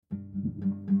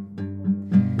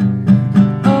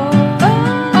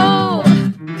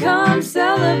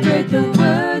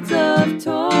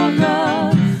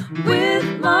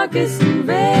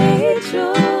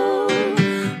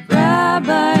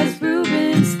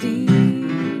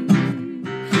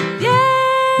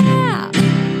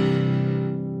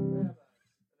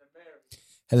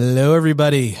Hello,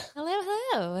 everybody. Hello,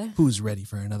 hello. Who's ready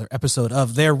for another episode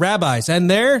of Their Rabbis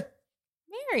and They're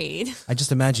Married. I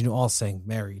just imagine you all saying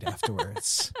married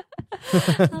afterwards.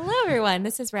 Hello, everyone.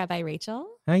 This is Rabbi Rachel.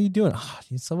 How you doing? Oh,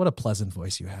 so what a pleasant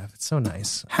voice you have. It's so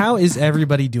nice. How is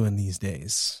everybody doing these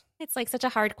days? It's like such a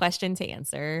hard question to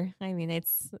answer. I mean,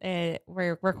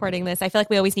 we're recording this. I feel like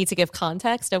we always need to give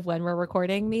context of when we're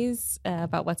recording these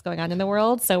about what's going on in the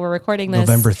world. So we're recording this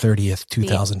November 30th,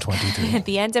 2023. At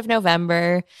the end of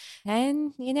November.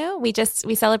 And,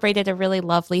 we celebrated a really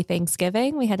lovely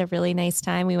Thanksgiving. We had a really nice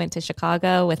time. We went to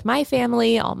Chicago with my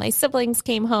family. All my siblings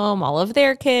came home, all of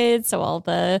their kids. So all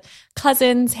the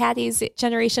cousins, Hattie's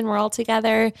generation were all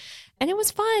together. And it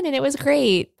was fun and it was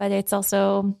great, but it's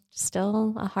also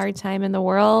still a hard time in the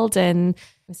world. And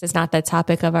this is not the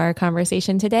topic of our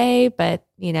conversation today, but,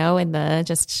 in the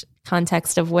just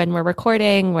context of when we're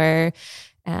recording, we're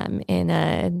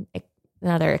in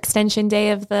another extension day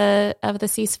of the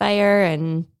ceasefire,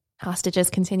 and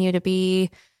hostages continue to be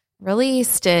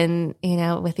released. And,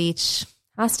 with each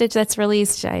hostage that's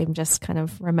released, I'm just kind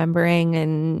of remembering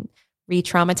and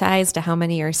re-traumatized to how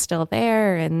many are still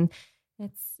there. And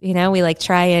it's,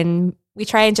 we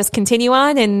try and just continue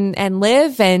on and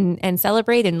live and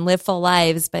celebrate and live full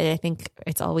lives. But I think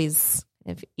it's always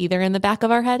either in the back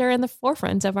of our head or in the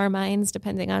forefront of our minds,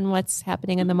 depending on what's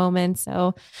happening in the moment.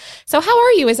 So how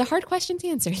are you is a hard question to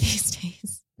answer these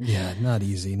days. Yeah, not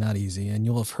easy. And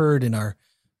you'll have heard in our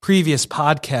previous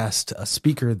podcast, a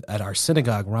speaker at our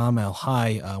synagogue, Ram El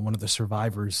Hai, one of the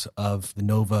survivors of the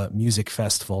Nova Music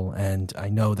Festival. And I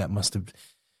know that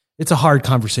it's a hard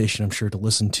conversation, I'm sure, to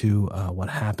listen to what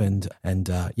happened. And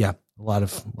a lot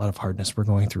of hardness we're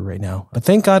going through right now. But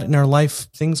thank God in our life,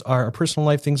 our personal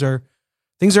life, things are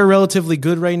relatively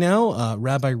good right now.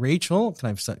 Rabbi Rachel, can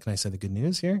I say the good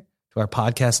news here to our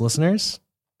podcast listeners?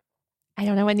 I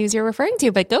don't know what news you're referring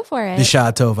to, but go for it.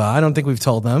 B'Shah Tova. I don't think we've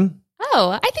told them.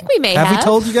 Oh, I think we may have. Have we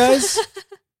told you guys?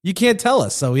 You can't tell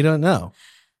us, so we don't know.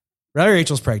 Rabbi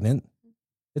Rachel's pregnant.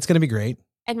 It's going to be great.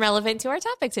 And relevant to our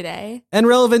topic today.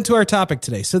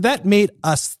 So that made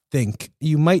us think.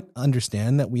 You might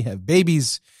understand that we have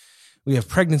babies, we have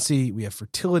pregnancy, we have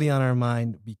fertility on our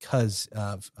mind because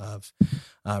of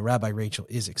Rabbi Rachel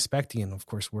is expecting, and of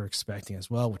course we're expecting as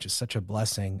well, which is such a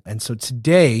blessing. And so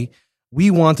today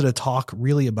we wanted to talk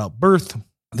really about birth,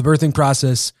 the birthing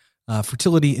process,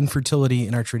 fertility, infertility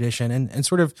in our tradition, and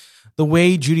sort of the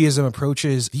way Judaism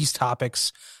approaches these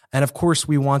topics. And of course,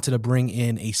 we wanted to bring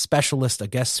in a specialist, a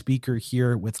guest speaker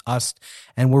here with us.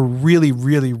 And we're really,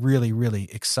 really, really, really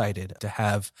excited to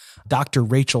have Dr.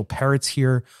 Rachel Parritz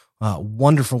here.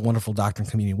 Wonderful, wonderful doctor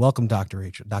and community. Welcome, Dr.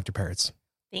 Parritz.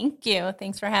 Thank you.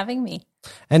 Thanks for having me.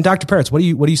 And Dr. Parritz, what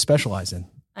do you specialize in?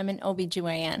 I'm an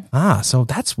OB-GYN. So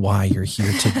that's why you're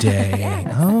here today.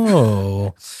 Yeah.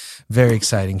 Oh, very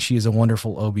exciting. She is a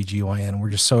wonderful OB-GYN.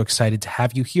 We're just so excited to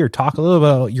have you here. Talk a little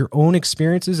about your own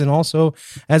experiences and also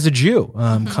as a Jew,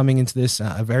 coming into this,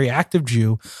 a very active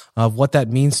Jew, of what that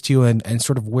means to you and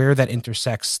sort of where that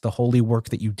intersects the holy work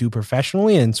that you do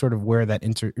professionally and sort of where that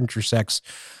intersects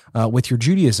with your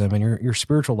Judaism and your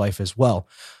spiritual life as well.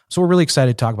 So we're really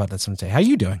excited to talk about that someday. How are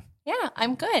you doing? Yeah,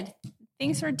 I'm good.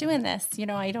 Thanks for doing this.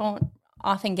 I don't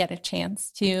often get a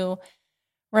chance to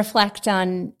reflect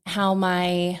on how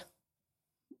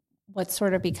what's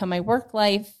sort of become my work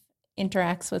life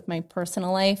interacts with my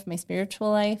personal life, my spiritual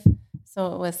life.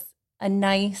 So it was a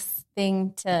nice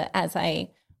thing as I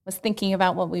was thinking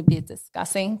about what we'd be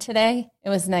discussing today, it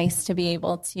was nice to be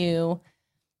able to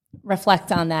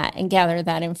reflect on that and gather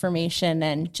that information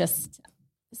and just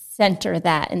center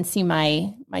that and see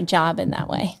my job in that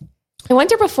way. I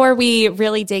wonder, before we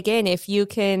really dig in, if you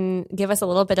can give us a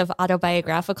little bit of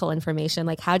autobiographical information,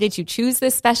 like how did you choose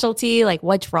this specialty? Like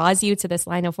what draws you to this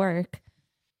line of work?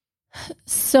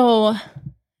 So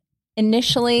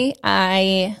initially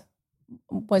I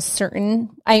was certain,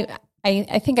 I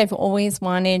think I've always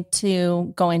wanted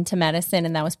to go into medicine,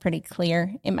 and that was pretty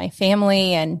clear in my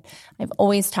family, and I've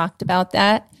always talked about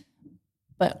that.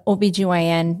 But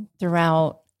OB-GYN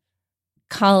throughout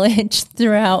college,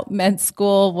 throughout med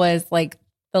school, was like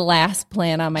the last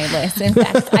plan on my list. In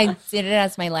fact, I did it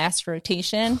as my last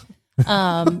rotation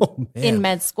in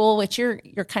med school, which you're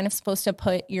kind of supposed to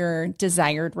put your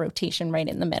desired rotation right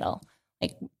in the middle.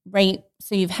 Like, right.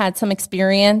 So you've had some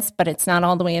experience, but it's not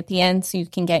all the way at the end. So you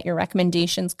can get your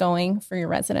recommendations going for your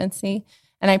residency.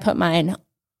 And I put mine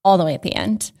all the way at the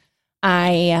end.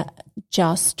 I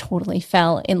just totally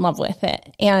fell in love with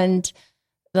it. And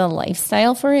the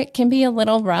lifestyle for it can be a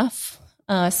little rough,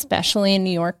 especially in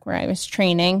New York where I was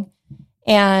training.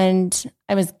 And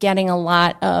I was getting a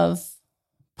lot of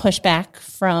pushback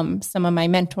from some of my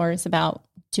mentors about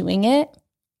doing it.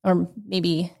 or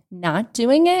maybe not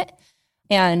doing it.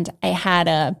 And I had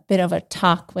a bit of a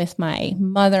talk with my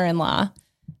mother-in-law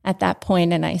at that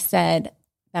point, and I said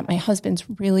that my husband's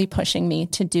really pushing me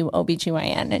to do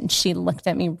OB-GYN. And she looked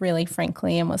at me really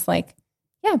frankly and was like,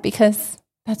 yeah, because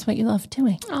that's what you love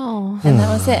doing. Oh. And that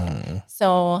was it.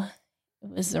 So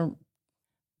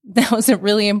that was a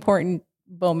really important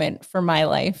moment for my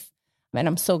life. And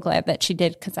I'm so glad that she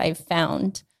did, because I've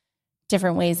found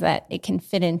different ways that it can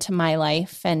fit into my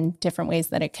life and different ways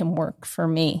that it can work for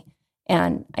me.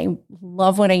 And I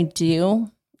love what I do.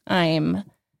 I'm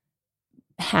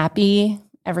happy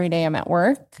every day I'm at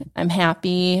work. I'm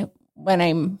happy when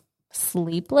I'm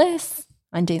sleepless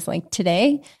on days like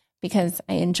today, because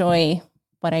I enjoy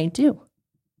what I do.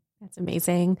 That's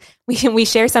amazing. We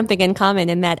share something in common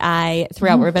in that I,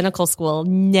 throughout rabbinical school,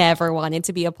 never wanted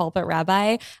to be a pulpit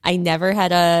rabbi. I never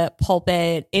had a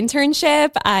pulpit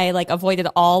internship. I avoided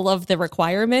all of the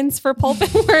requirements for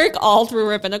pulpit work all through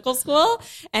rabbinical school.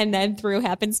 And then through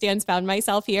happenstance found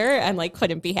myself here and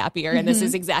couldn't be happier. And this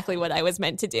is exactly what I was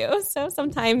meant to do. So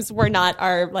sometimes we're not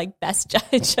our best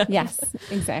judge. Yes,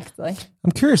 exactly.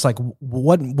 I'm curious,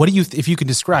 what do you, if you can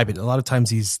describe it? A lot of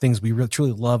times these things we really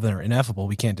truly love and are ineffable,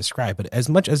 we can't describe, but as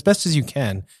best as you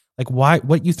can,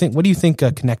 what do you think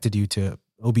connected you to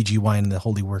OB-GYN and the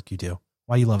holy work you do?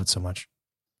 Why you love it so much?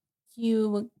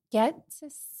 You get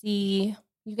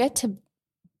to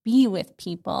be with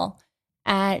people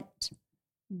at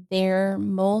their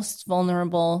most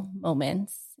vulnerable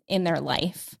moments in their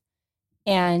life.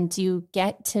 And you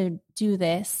get to do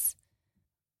this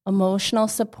emotional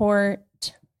support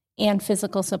and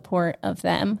physical support of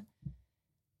them.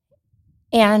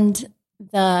 And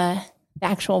the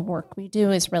actual work we do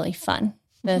is really fun.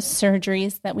 The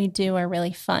surgeries that we do are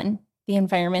really fun. The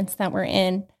environments that we're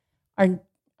in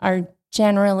are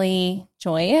generally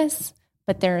joyous,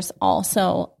 but there's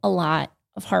also a lot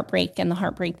of heartbreak, and the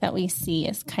heartbreak that we see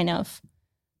is kind of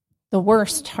the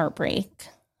worst heartbreak.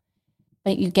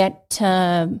 But you get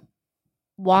to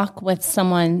walk with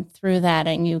someone through that,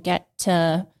 and you get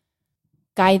to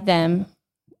guide them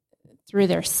through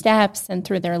their steps and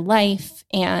through their life.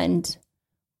 And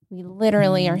we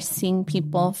literally are seeing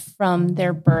people from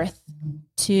their birth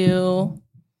to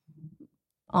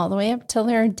all the way up till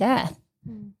their death.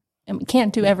 And we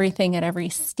can't do everything at every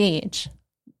stage,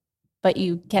 but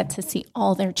you get to see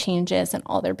all their changes and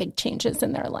all their big changes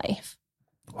in their life.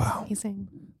 Wow. Amazing.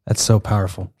 That's so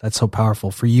powerful. That's so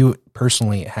powerful. For you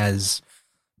personally,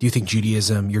 do you think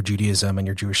your Judaism and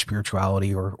your Jewish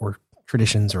spirituality or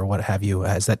traditions or what have you,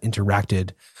 has that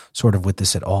interacted sort of with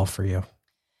this at all for you?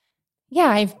 Yeah,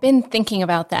 I've been thinking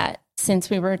about that since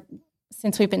we've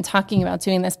been talking about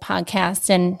doing this podcast,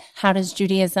 and how does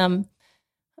Judaism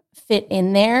fit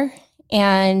in there?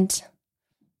 And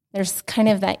there's kind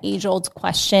of that age-old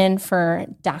question for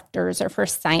doctors or for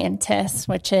scientists,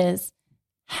 which is,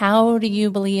 how do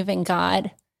you believe in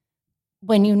God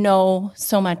when you know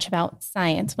so much about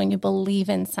science, when you believe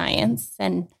in science,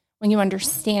 and when you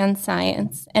understand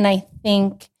science? And I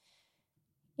think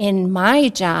in my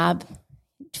job,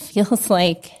 it feels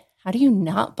like, how do you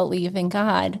not believe in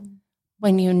God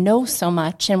when you know so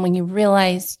much and when you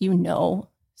realize you know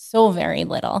so very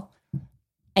little?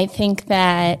 I think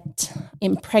that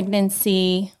in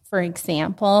pregnancy, for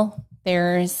example,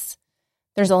 there's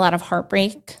a lot of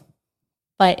heartbreak,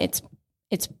 but it's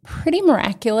pretty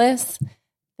miraculous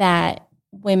that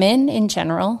women in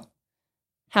general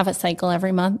have a cycle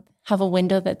every month, have a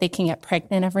window that they can get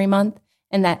pregnant every month,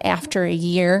 and that after a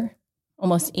year,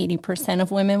 almost 80%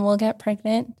 of women will get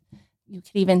pregnant. You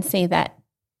could even say that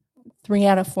 3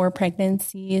 out of 4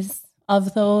 pregnancies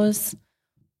of those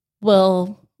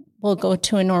will go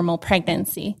to a normal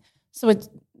pregnancy. So it's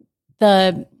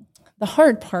the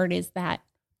hard part is that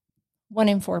 1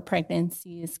 in 4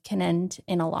 pregnancies can end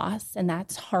in a loss, and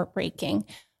that's heartbreaking.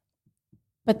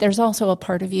 But there's also a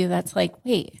part of you that's like,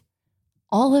 wait,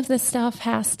 all of this stuff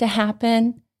has to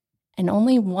happen, and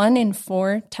only 1 in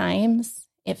 4 times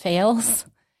it fails.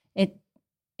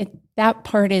 That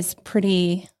part is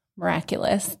pretty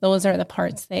miraculous. Those are the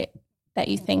parts that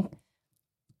you think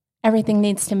everything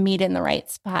needs to meet in the right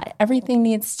spot. Everything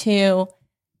needs to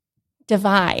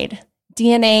divide.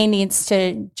 DNA needs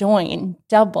to join,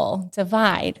 double,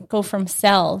 divide, go from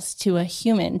cells to a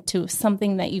human, to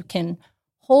something that you can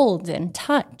hold and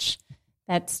touch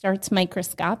that starts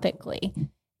microscopically.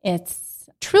 It's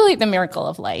truly the miracle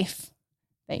of life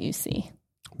that you see.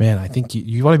 Man, I think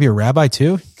you want to be a rabbi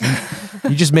too?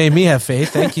 You just made me have faith.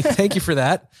 Thank you. Thank you for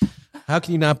that. How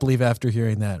can you not believe after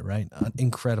hearing that, right?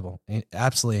 Incredible.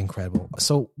 Absolutely incredible.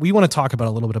 So we want to talk about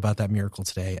a little bit about that miracle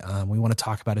today. We want to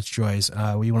talk about its joys.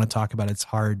 We want to talk about its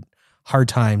hard hard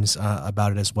times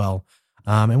about it as well.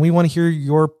 And we want to hear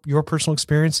your personal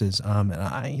experiences. And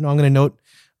I'm going to note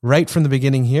right from the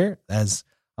beginning here, as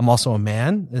I'm also a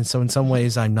man, and so in some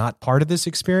ways I'm not part of this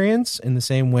experience in the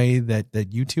same way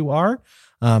that you two are.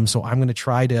 So I'm going to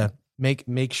try to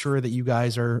make sure that you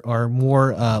guys are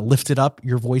more lifted up.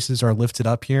 Your voices are lifted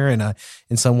up here, and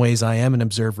in some ways I am an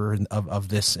observer of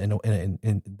this and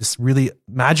this really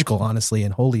magical, honestly,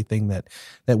 and holy thing that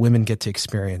women get to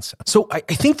experience. So I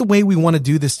think the way we want to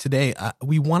do this today,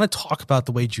 we want to talk about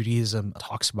the way Judaism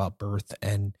talks about birth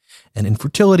and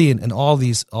infertility and all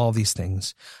these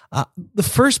things. The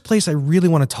first place I really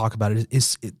want to talk about it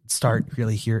is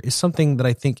something that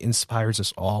I think inspires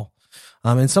us all.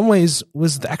 In some ways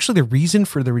was actually the reason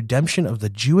for the redemption of the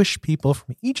Jewish people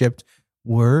from Egypt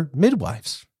were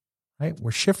midwives, right?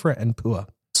 Were Shifra and Puah.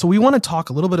 So we want to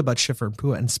talk a little bit about Shifra and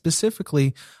Puah, and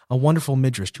specifically a wonderful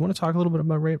midrash. Do you want to talk a little bit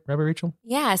about Rabbi Rachel?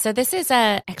 Yeah, so this is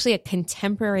actually a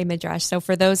contemporary midrash. So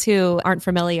for those who aren't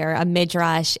familiar, a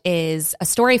midrash is a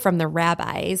story from the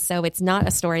rabbis. So it's not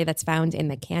a story that's found in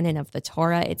the canon of the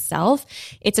Torah itself.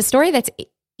 It's a story that's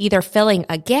either filling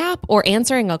a gap or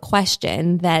answering a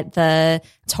question that the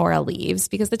Torah leaves,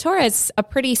 because the Torah is a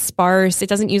pretty sparse, it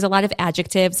doesn't use a lot of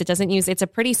adjectives, it's a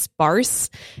pretty sparse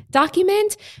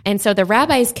document. And so the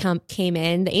rabbis came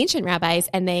in, the ancient rabbis,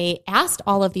 and they asked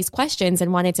all of these questions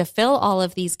and wanted to fill all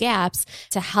of these gaps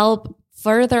to help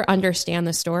further understand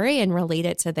the story and relate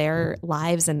it to their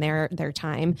lives and their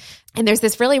time. And there's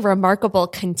this really remarkable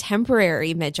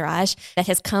contemporary midrash that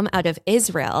has come out of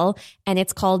Israel, and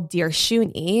it's called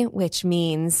Dirshuni, which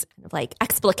means like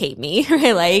explicate me,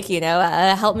 right? Like,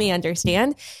 help me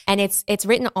understand. And it's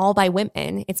written all by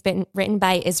women. It's been written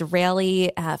by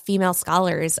Israeli female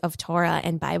scholars of Torah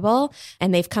and Bible,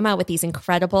 and they've come out with these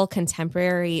incredible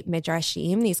contemporary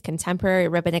midrashim, these contemporary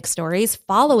rabbinic stories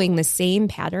following the same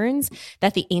patterns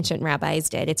that the ancient rabbis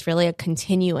did. It's really a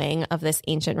continuing of this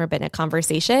ancient rabbinic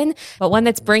conversation, but one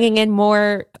that's bringing in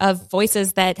more of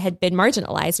voices that had been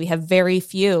marginalized. We have very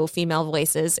few female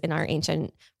voices in our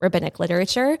ancient rabbinic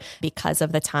literature because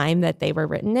of the time that they were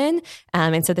written in.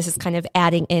 And so this is kind of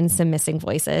adding in some missing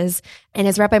voices. And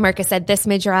as Rabbi Marcus said, this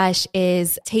midrash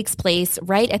takes place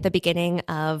right at the beginning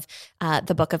of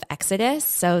the book of Exodus.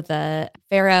 So the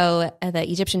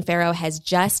Egyptian Pharaoh has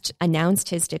just announced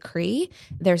his decree.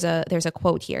 There's a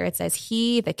quote here. It says,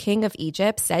 "He, the king of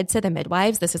Egypt, said to the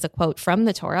midwives," this is a quote from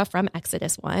the Torah, from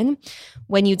Exodus 1,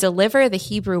 "When you deliver the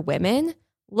Hebrew women,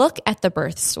 look at the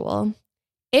birth stool.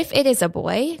 If it is a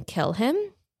boy, kill him.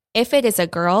 If it is a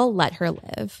girl, let her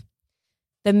live."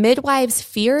 The midwives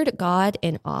feared God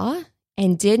in awe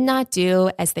and did not do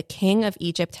as the king of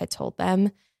Egypt had told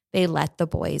them. They let the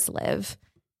boys live.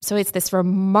 So it's this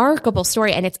remarkable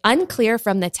story, and it's unclear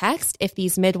from the text if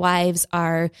these midwives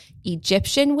are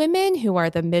Egyptian women who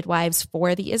are the midwives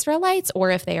for the Israelites,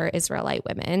 or if they are Israelite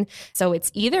women. So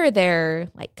it's either they're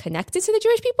like connected to the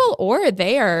Jewish people, or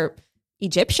they are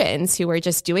Egyptians who are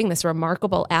just doing this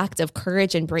remarkable act of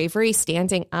courage and bravery,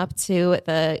 standing up to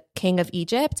the king of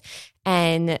Egypt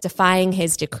and defying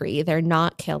his decree. They're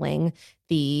not killing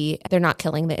the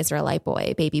Israelite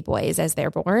baby boys as they're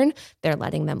born. They're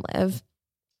letting them live.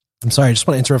 I'm sorry, I just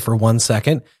want to interrupt for 1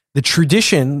 second.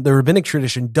 The rabbinic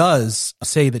tradition does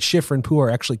say that Shifra and Puah are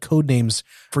actually code names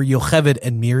for Yocheved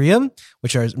and Miriam,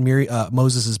 which are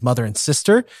Moses' mother and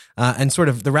sister. And sort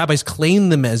of the rabbis claim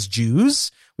them as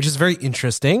Jews, which is very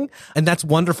interesting. And that's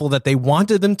wonderful that they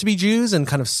wanted them to be Jews and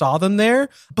kind of saw them there.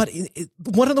 But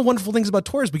one of the wonderful things about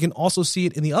Torah is we can also see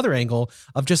it in the other angle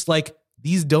of just like,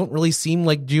 these don't really seem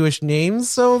like Jewish names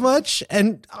so much.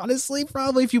 And honestly,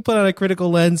 probably if you put on a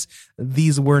critical lens,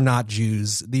 these were not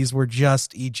Jews. These were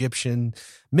just Egyptian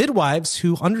midwives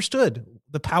who understood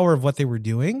the power of what they were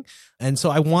doing. And so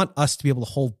I want us to be able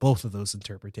to hold both of those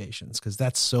interpretations, because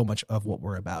that's so much of what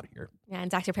we're about here. Yeah, and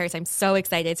Dr. Parritz, I'm so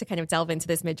excited to kind of delve into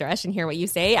this midrash and hear what you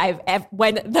say.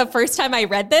 When the first time I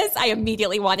read this, I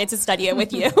immediately wanted to study it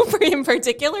with you in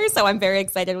particular. So I'm very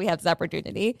excited we have this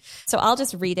opportunity. So I'll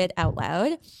just read it out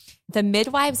loud. The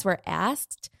midwives were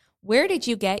asked, "Where did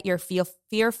you get your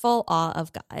fearful awe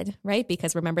of God?" Right?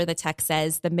 Because remember, the text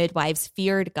says the midwives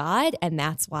feared God, and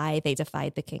that's why they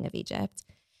defied the king of Egypt.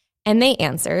 And they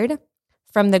answered,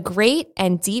 "From the great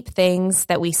and deep things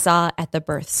that we saw at the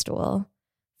birth stool,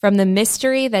 from the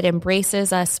mystery that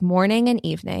embraces us morning and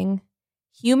evening,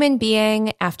 human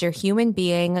being after human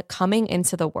being coming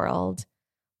into the world.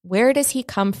 Where does he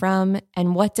come from,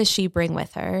 and what does she bring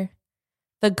with her?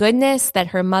 The goodness that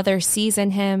her mother sees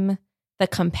in him, the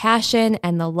compassion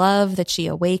and the love that she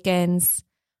awakens,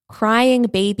 crying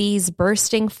babies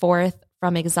bursting forth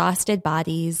from exhausted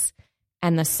bodies,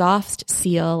 and the soft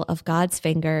seal of God's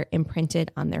finger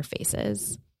imprinted on their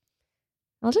faces.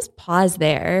 I'll just pause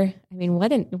there. I mean,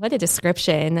 what a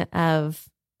description of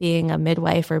being a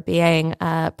midwife or being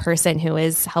a person who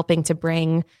is helping to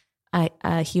bring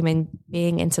a human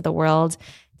being into the world.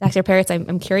 Dr. Parritz,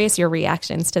 I'm curious your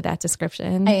reactions to that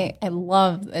description. I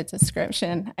love the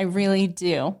description. I really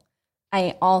do.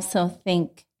 I also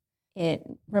think it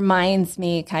reminds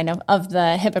me kind of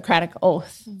the Hippocratic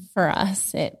Oath for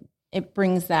us. It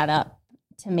brings that up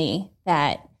to me,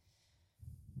 that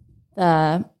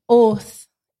the oath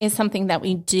is something that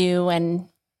we do and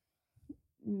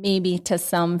maybe to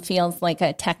some feels like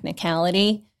a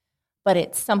technicality, but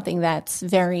it's something that's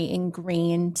very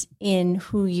ingrained in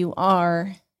who you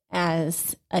are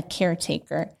as a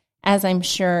caretaker, as I'm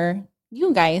sure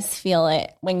you guys feel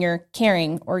it when you're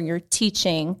caring or you're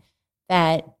teaching,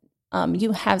 that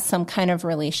you have some kind of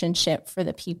relationship for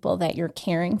the people that you're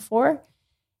caring for.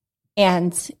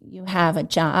 And you have a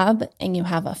job and you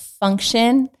have a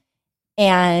function,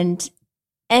 and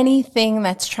anything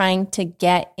that's trying to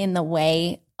get in the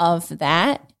way of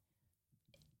that,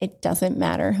 it doesn't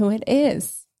matter who it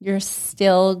is. You're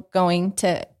still going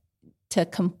to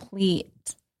complete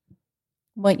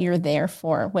what you're there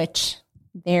for, which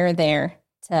they're there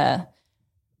to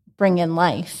bring in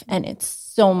life. And it's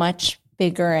so much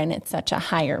bigger and it's such a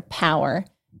higher power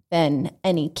than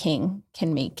any king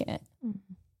can make it.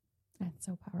 That's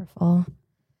so powerful.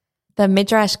 The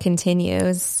Midrash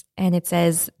continues and it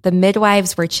says, the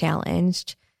midwives were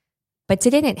challenged, but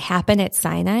didn't it happen at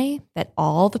Sinai that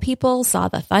all the people saw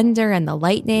the thunder and the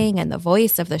lightning and the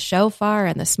voice of the shofar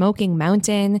and the smoking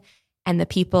mountain, and the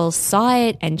people saw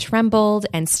it and trembled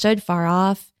and stood far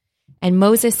off? And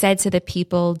Moses said to the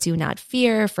people, do not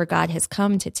fear, for God has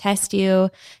come to test you,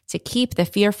 to keep the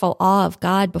fearful awe of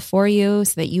God before you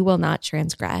so that you will not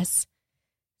transgress.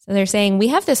 So they're saying, we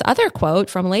have this other quote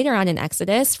from later on in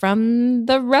Exodus from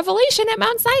the revelation at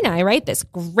Mount Sinai, right? This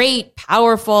great,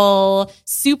 powerful,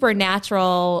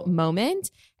 supernatural moment.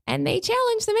 And they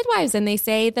challenge the midwives and they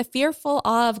say, the fearful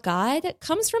awe of God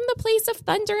comes from the place of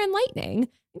thunder and lightning.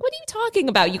 What are you talking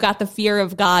about? You got the fear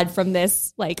of God from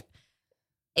this, like,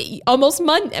 almost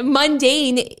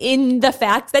mundane in the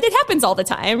fact that it happens all the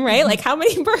time, right? Like, how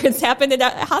many births happen in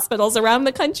hospitals around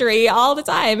the country all the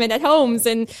time and at homes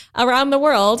and around the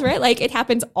world, right? Like, it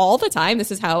happens all the time.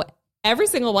 This is how every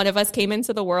single one of us came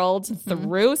into the world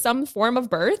through some form of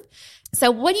birth.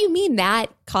 So what do you mean that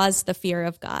caused the fear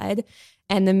of God?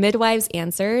 And the midwives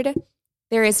answered,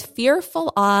 there is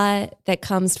fearful awe that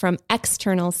comes from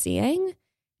external seeing,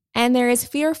 and there is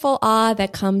fearful awe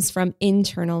that comes from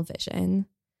internal vision.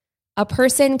 A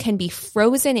person can be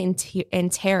frozen in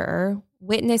terror,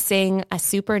 witnessing a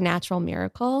supernatural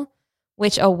miracle,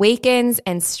 which awakens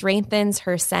and strengthens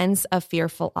her sense of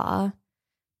fearful awe.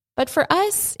 But for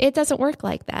us, it doesn't work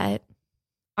like that.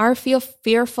 Our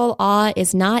fearful awe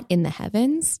is not in the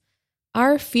heavens.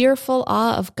 Our fearful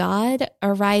awe of God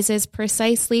arises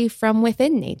precisely from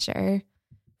within nature,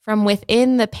 from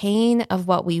within the pain of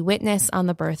what we witness on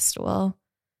the birth stool.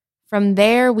 From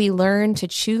there, we learn to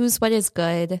choose what is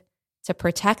good, to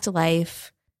protect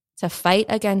life, to fight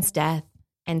against death,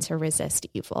 and to resist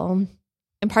evil.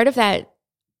 And part of that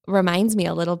reminds me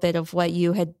a little bit of what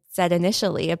you had said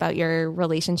initially about your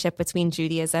relationship between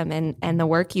Judaism and the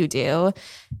work you do,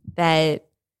 that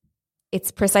it's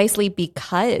precisely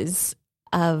because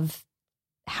of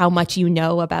how much you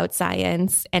know about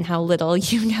science and how little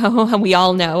you know, and we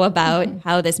all know about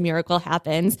how this miracle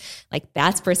happens. Like,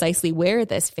 that's precisely where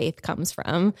this faith comes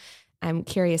from. I'm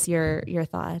curious your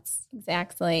thoughts.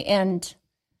 Exactly. And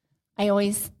I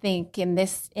always think in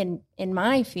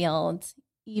my field,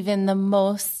 even the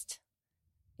most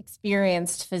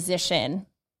experienced physician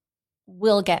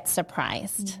will get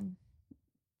surprised. Mm-hmm.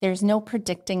 There's no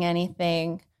predicting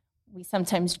anything. We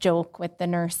sometimes joke with the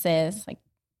nurses, like,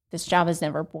 this job is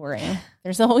never boring.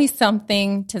 There's always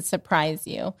something to surprise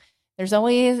you. There's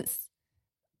always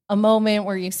a moment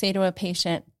where you say to a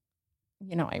patient,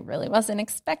 you know, I really wasn't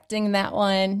expecting that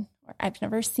one, or I've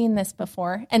never seen this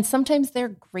before. And sometimes they're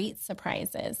great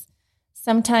surprises.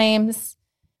 Sometimes,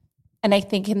 and I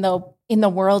think in the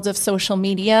world of social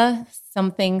media,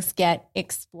 some things get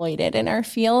exploited in our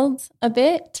field a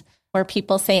bit, where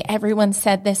people say, everyone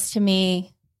said this to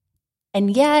me,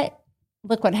 and yet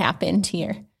look what happened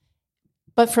here.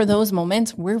 But for those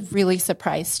moments, we're really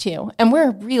surprised too. And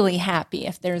we're really happy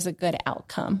if there's a good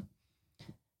outcome.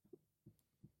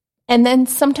 And then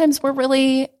sometimes we're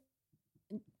really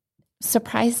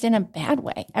surprised in a bad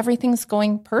way. Everything's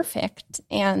going perfect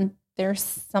and there's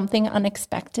something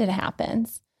unexpected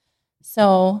happens.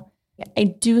 So I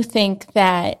do think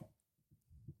that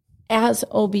as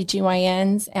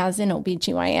OB-GYNs, as an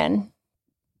OB-GYN,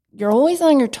 you're always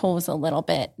on your toes a little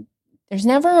bit. There's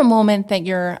never a moment that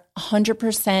you're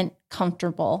 100%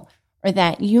 comfortable or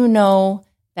that you know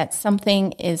that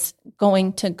something is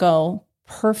going to go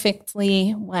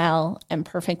perfectly well and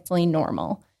perfectly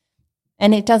normal.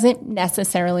 And it doesn't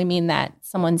necessarily mean that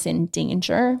someone's in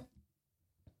danger.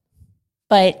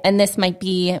 And this might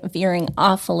be veering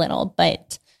off a little,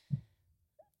 but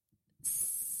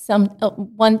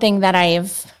one thing that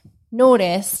I've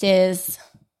noticed is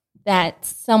that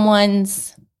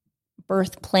someone's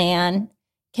birth plan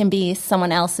can be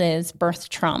someone else's birth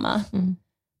trauma. Mm-hmm.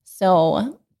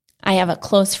 So I have a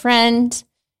close friend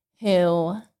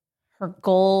who her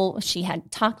goal, she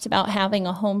had talked about having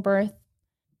a home birth,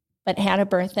 but had a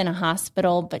birth in a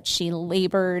hospital, but she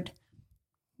labored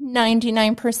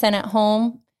 99% at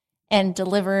home and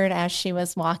delivered as she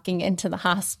was walking into the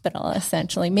hospital,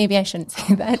 essentially. Maybe I shouldn't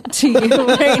say that to you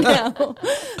right now.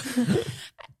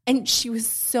 And she was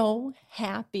so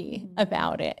happy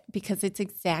about it because it's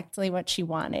exactly what she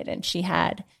wanted. And she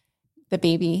had the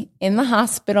baby in the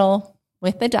hospital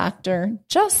with the doctor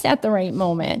just at the right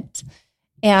moment.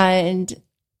 And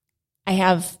I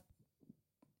have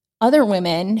other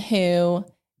women who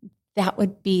that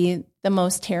would be the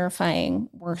most terrifying,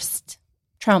 worst,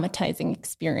 traumatizing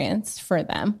experience for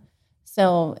them.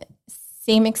 So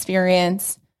same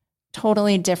experience,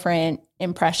 totally different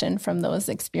impression from those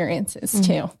experiences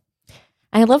too.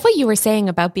 I love what you were saying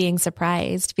about being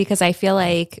surprised, because I feel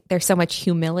like there's so much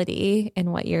humility in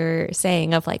what you're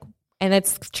saying of like, and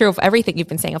it's true of everything you've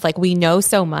been saying of like, we know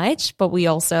so much, but we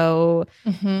also,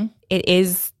 it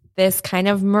is this kind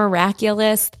of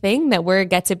miraculous thing that we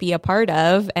get to be a part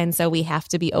of. And so we have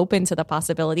to be open to the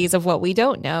possibilities of what we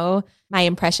don't know. My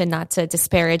impression, not to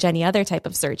disparage any other type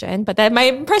of surgeon, but that my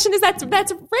impression is that's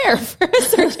rare for a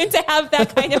surgeon to have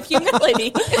that kind of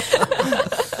humility.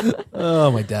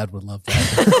 Oh, my dad would love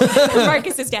that.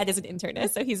 Marcus's dad is an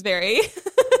internist, so he's very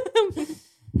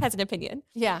has an opinion.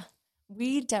 Yeah.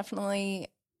 We definitely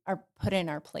are put in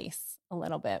our place a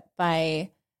little bit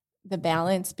by the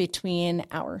balance between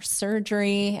our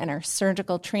surgery and our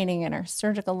surgical training and our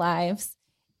surgical lives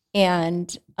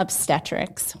and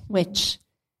obstetrics, which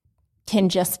can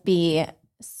just be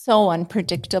so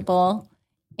unpredictable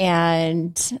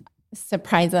and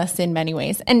surprise us in many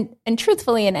ways. And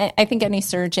truthfully, and I think any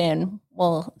surgeon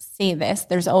will say this,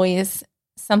 there's always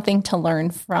something to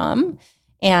learn from.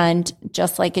 And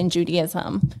just like in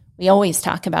Judaism, we always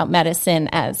talk about medicine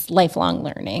as lifelong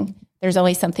learning. There's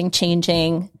always something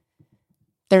changing.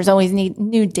 There's always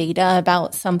new data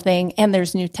about something, and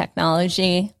there's new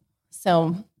technology.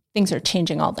 So things are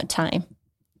changing all the time.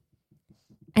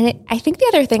 And I think the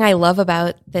other thing I love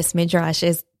about this midrash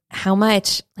is how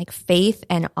much like faith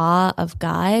and awe of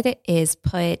God is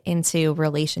put into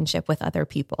relationship with other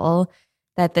people.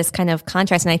 That this kind of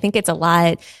contrast, and I think it's a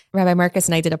lot. Rabbi Marcus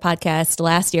and I did a podcast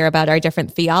last year about our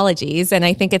different theologies, and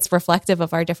I think it's reflective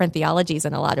of our different theologies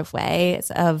in a lot of ways.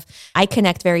 I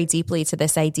connect very deeply to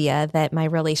this idea that my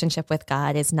relationship with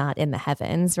God is not in the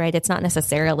heavens, right? It's not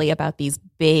necessarily about these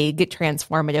big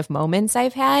transformative moments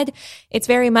I've had. It's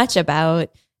very much about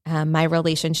my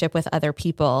relationship with other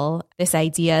people, this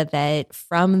idea that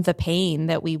from the pain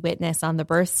that we witness on the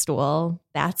birth stool,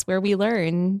 that's where we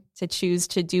learn to choose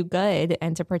to do good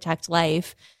and to protect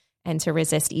life and to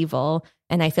resist evil.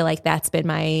 And I feel like that's been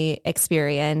my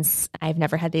experience. I've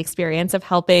never had the experience of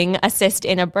helping assist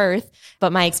in a birth,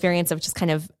 but my experience of just kind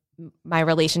of my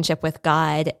relationship with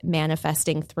God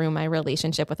manifesting through my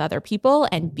relationship with other people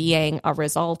and being a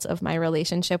result of my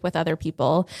relationship with other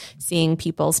people, seeing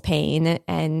people's pain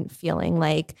and feeling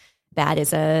like that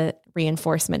is a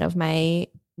reinforcement of my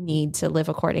need to live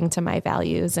according to my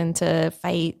values and to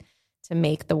fight to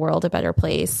make the world a better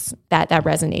place. That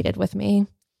resonated with me.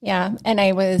 Yeah. And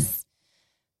I was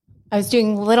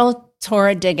doing little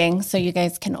Torah digging, so you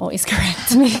guys can always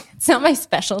correct me. It's not my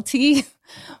specialty,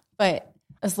 but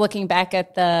I was looking back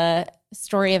at the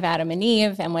story of Adam and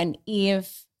Eve, and when Eve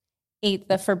ate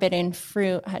the forbidden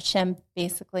fruit, Hashem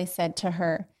basically said to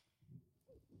her,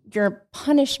 your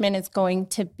punishment is going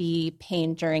to be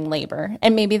pain during labor.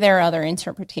 And maybe there are other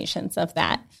interpretations of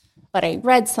that, but I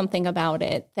read something about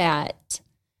it that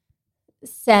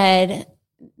said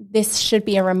this should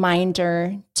be a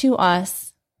reminder to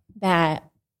us that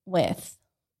with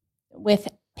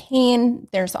pain,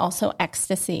 there's also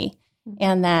ecstasy,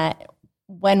 and that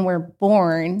when we're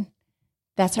born,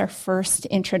 that's our first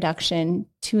introduction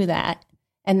to that.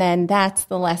 And then that's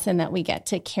the lesson that we get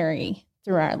to carry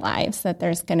through our lives, that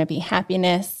there's going to be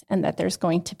happiness and that there's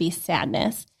going to be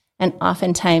sadness. And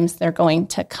oftentimes they're going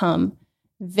to come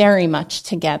very much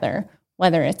together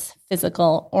whether it's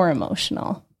physical or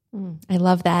emotional. I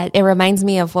love that. It reminds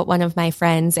me of what one of my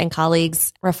friends and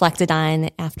colleagues reflected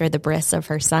on after the bris of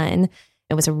her son.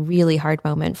 It was a really hard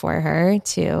moment for her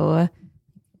to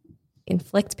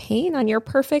inflict pain on your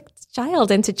perfect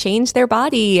child and to change their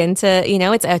body and to,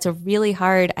 it's a really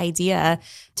hard idea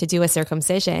to do a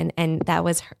circumcision. And that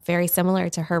was very similar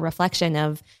to her reflection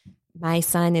of, my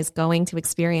son is going to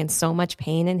experience so much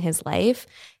pain in his life,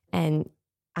 and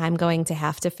I'm going to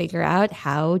have to figure out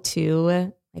how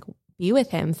to be with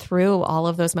him through all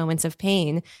of those moments of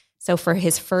pain. So for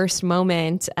his first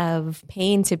moment of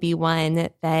pain to be one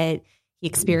that he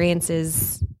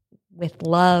experiences with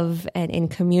love and in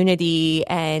community,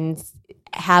 and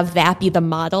have that be the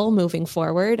model moving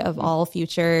forward of all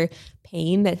future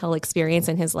pain that he'll experience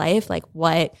in his life,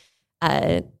 what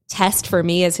a test for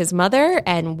me as his mother,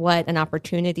 and what an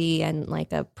opportunity and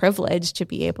a privilege to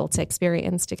be able to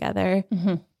experience together.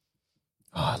 Mm-hmm. Oh,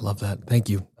 I love that. Thank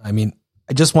you. I mean,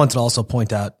 I just wanted to also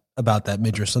point out about that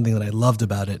midrash, something that I loved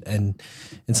about it. And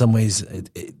in some ways,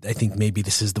 I think maybe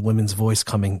this is the women's voice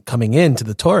coming into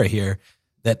the Torah here,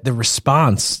 that the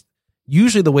response,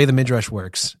 usually the way the midrash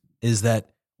works is that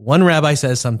one rabbi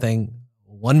says something,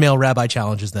 one male rabbi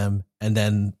challenges them, and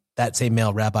then that same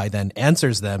male rabbi then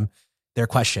answers them their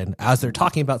question as they're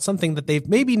talking about something that they've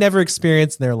maybe never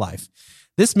experienced in their life.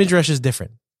 This midrash is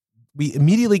different. We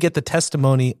immediately get the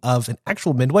testimony of an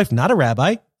actual midwife, not a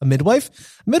rabbi, a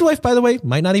midwife. A midwife, by the way,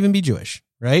 might not even be Jewish,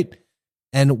 right?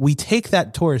 And we take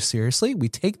that Torah seriously. We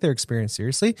take their experience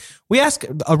seriously.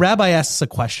 A rabbi asks a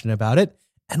question about it,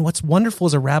 and what's wonderful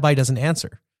is a rabbi doesn't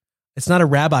answer. It's not a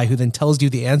rabbi who then tells you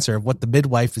the answer of what the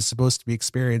midwife is supposed to be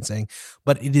experiencing,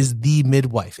 but it is the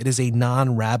midwife. It is a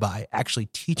non-rabbi actually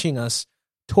teaching us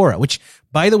Torah, which,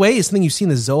 by the way, is something you see in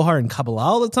the Zohar and Kabbalah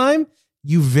all the time.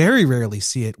 You very rarely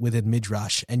see it within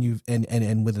Midrash and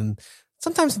within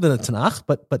sometimes in the Tanakh,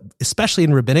 but especially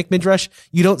in rabbinic Midrash,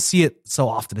 you don't see it so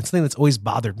often. It's something that's always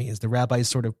bothered me, is the rabbis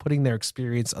sort of putting their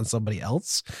experience on somebody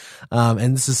else.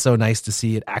 And this is so nice to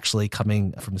see it actually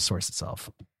coming from the source itself,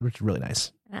 which is really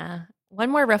nice. One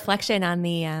more reflection on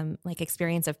the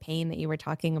experience of pain that you were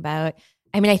talking about.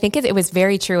 I mean, I think it was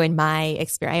very true in my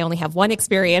experience. I only have one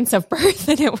experience of birth,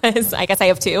 and it was, I guess I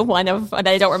have two. One of what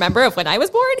I don't remember of when I was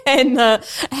born, and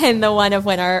the one of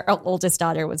when our oldest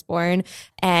daughter was born.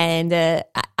 And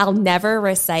I'll never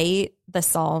recite the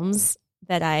Psalms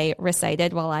that I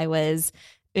recited while I was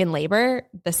in labor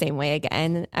the same way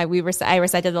again. I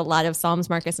recited a lot of Psalms.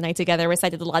 Marcus and I together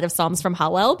recited a lot of Psalms from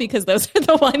Hallel, because those are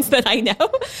the ones that I know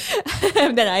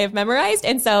that I have memorized.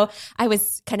 And so I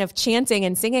was kind of chanting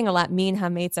and singing a lot, Min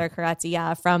HaMeitzar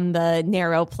Karatiyah, from the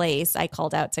narrow place I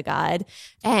called out to God.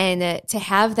 And to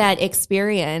have that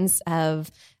experience of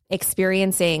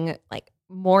experiencing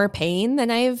more pain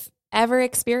than I've ever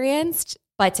experienced,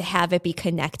 but to have it be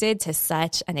connected to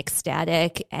such an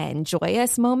ecstatic and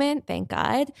joyous moment, thank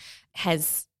God,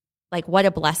 has what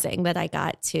a blessing that I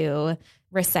got to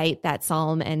recite that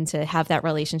psalm and to have that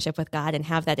relationship with God and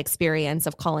have that experience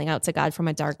of calling out to God from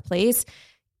a dark place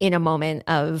in a moment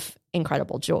of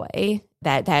incredible joy.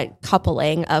 That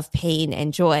coupling of pain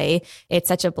and joy, it's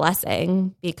such a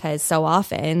blessing, because so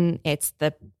often it's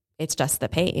just the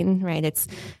pain, right? It's,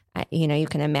 you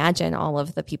can imagine all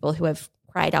of the people who have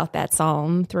cried out that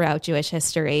psalm throughout Jewish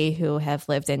history who have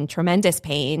lived in tremendous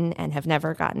pain and have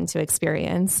never gotten to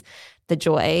experience the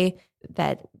joy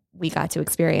that we got to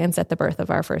experience at the birth of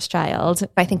our first child.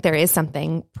 I think there is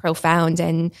something profound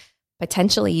and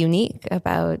potentially unique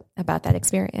about that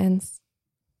experience.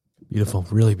 Beautiful,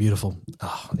 really beautiful.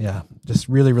 Oh, yeah, just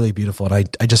really, really beautiful. And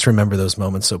I just remember those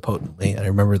moments so potently. And I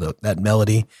remember that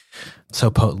melody so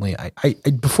potently. I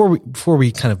before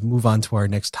we kind of move on to our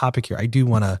next topic here, I do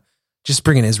want to just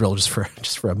bring in Israel just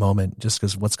for a moment, just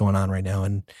because what's going on right now.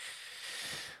 And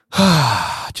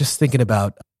just thinking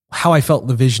about how I felt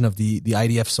the vision of the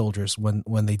IDF soldiers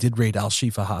when they did raid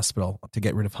Al-Shifa hospital to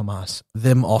get rid of Hamas.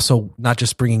 Them also not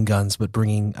just bringing guns, but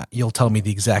bringing, you'll tell me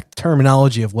the exact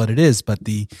terminology of what it is, but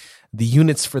the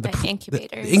units for the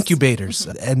incubators, the incubators,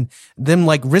 and them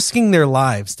risking their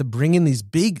lives to bring in these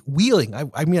big wheeling.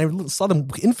 I saw them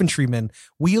infantrymen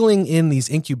wheeling in these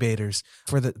incubators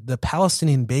for the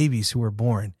Palestinian babies who were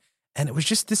born. And it was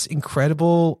just this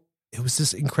incredible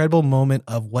moment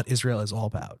of what Israel is all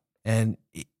about. And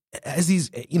as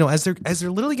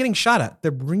they're literally getting shot at,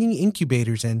 they're bringing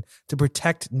incubators in to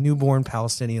protect newborn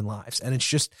Palestinian lives. And it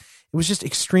was just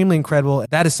extremely incredible.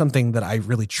 That is something that I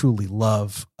really truly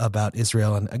love about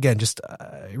Israel. And again,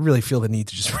 I really feel the need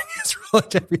to just bring Israel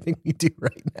into everything we do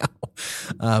right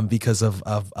now, because of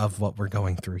what we're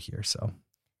going through here. So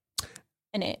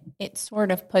And it sort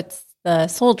of puts the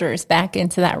soldiers back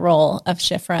into that role of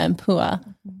Shifra and Pua.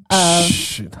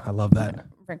 I love that.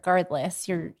 Regardless,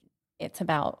 it's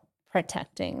about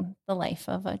protecting the life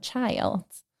of a child.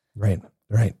 Right.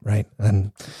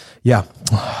 And yeah,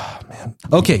 man.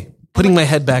 Okay, putting my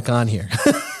head back on here.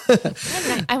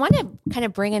 I want to kind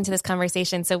of bring into this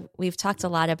conversation. So we've talked a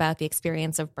lot about the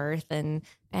experience of birth, and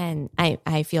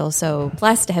I feel so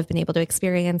blessed to have been able to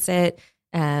experience it.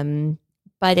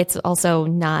 But it's also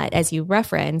not, as you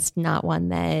referenced, not one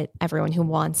that everyone who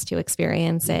wants to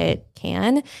experience it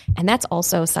can. And that's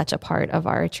also such a part of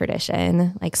our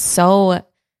tradition. Like so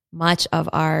much of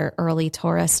our early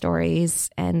Torah stories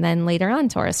and then later on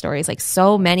Torah stories, like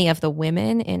so many of the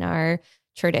women in our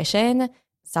tradition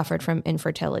suffered from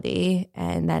infertility.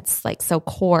 And that's like so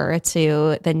core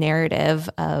to the narrative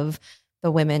of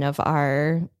the women of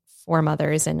our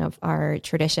foremothers and of our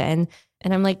tradition.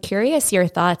 And I'm like curious your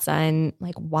thoughts on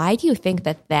like, why do you think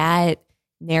that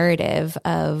narrative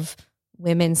of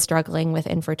women struggling with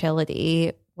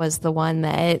infertility was the one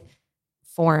that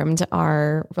formed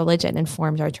our religion and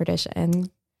formed our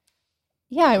tradition?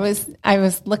 Yeah, I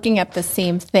was looking at the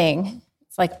same thing.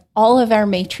 It's like all of our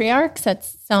matriarchs at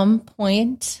some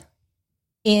point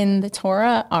in the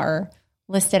Torah are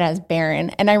listed as barren.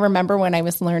 And I remember when I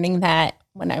was learning that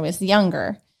when I was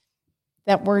younger,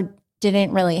 that word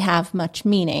didn't really have much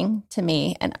meaning to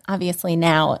me. And obviously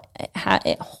now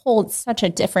it holds such a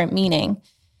different meaning.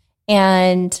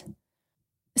 And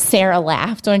Sarah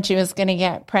laughed when she was going to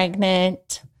get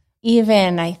pregnant.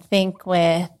 Even I think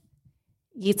with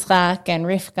Yitzchak and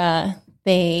Rivka,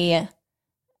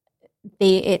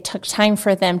 it took time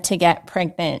for them to get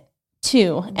pregnant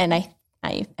too. And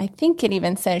I think it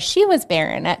even says she was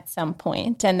barren at some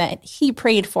point and that he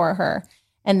prayed for her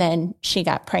and then she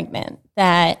got pregnant.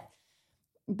 That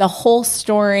the whole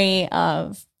story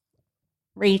of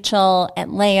Rachel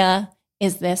and Leah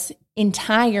is this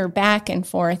entire back and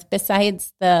forth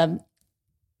besides the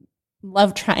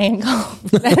love triangle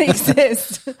that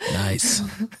exists. Nice.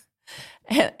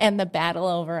 And the battle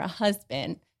over a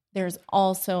husband. There's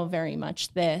also very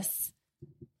much this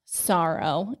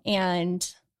sorrow. And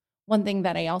one thing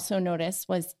that I also noticed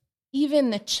was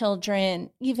even the children,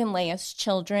 even Leah's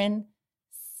children,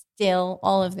 still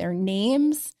all of their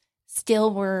names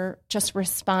still were just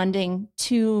responding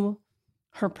to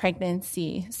her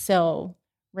pregnancy. So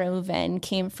Reuven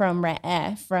came from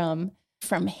Re'eh,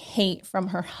 from hate from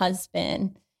her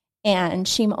husband. And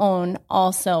Shimon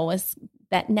also was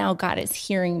that now God is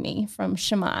hearing me from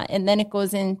Shema. And then it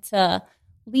goes into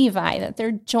Levi, that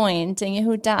they're joined, and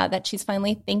Yehudah, that she's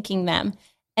finally thanking them.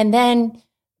 And then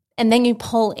you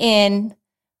pull in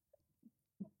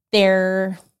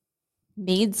their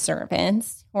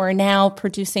maidservants who are now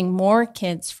producing more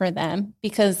kids for them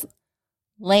because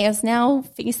Leah's now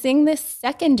facing this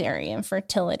secondary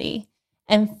infertility.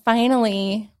 And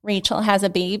finally, Rachel has a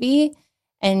baby,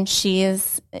 and she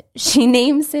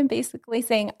names him basically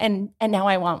saying, and now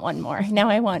I want one more. Now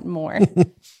I want more.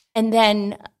 And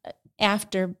then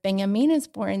after Benjamin is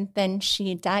born, then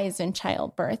she dies in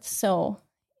childbirth. So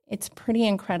it's pretty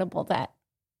incredible that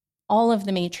all of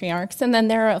the matriarchs, and then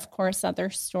there are, of course, other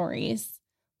stories.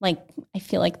 Like, I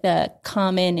feel like the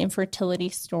common infertility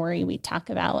story we talk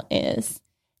about is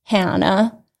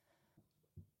Hannah.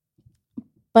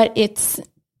 But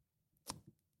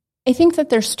I think that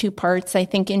there's two parts. I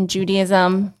think in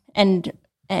Judaism, and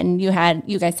you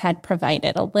guys had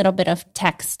provided a little bit of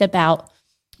text about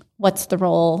what's the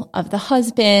role of the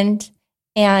husband.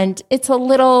 And it's a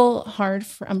little hard,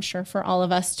 I'm sure, for all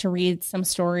of us to read some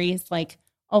stories like,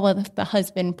 oh, well, if the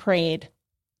husband prayed,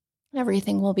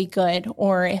 everything will be good.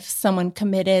 Or if someone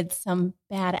committed some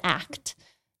bad act,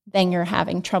 then you're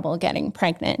having trouble getting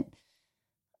pregnant.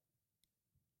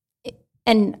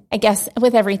 And I guess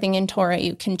with everything in Torah,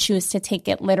 you can choose to take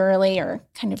it literally or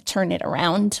kind of turn it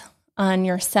around on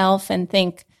yourself and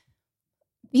think,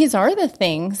 these are the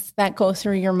things that go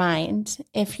through your mind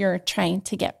if you're trying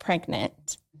to get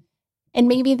pregnant. And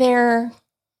maybe there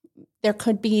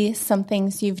could be some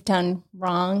things you've done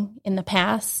wrong in the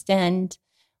past. And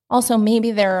also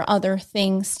maybe there are other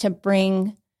things to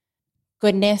bring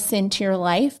goodness into your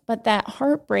life. But that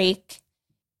heartbreak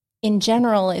in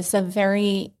general is a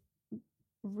very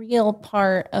real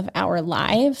part of our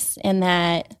lives. And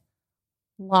that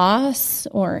loss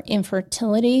or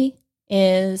infertility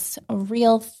is a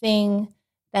real thing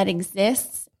that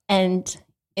exists. And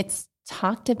it's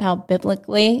talked about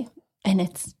biblically. And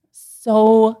it's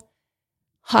so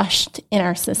hushed in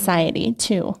our society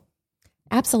too.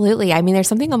 Absolutely. I mean, there's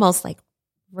something almost like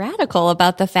radical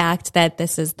about the fact that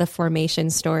this is the formation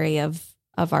story of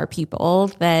our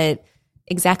people, that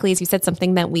exactly as you said,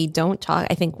 something that we don't talk.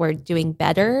 I think we're doing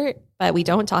better, but we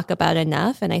don't talk about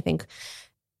enough. And I think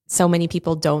so many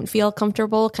people don't feel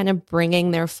comfortable kind of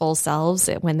bringing their full selves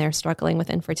when they're struggling with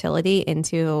infertility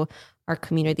into our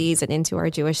communities and into our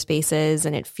Jewish spaces.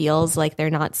 And it feels like they're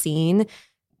not seen.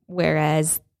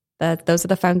 Whereas those are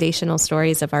the foundational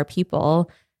stories of our people.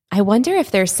 I wonder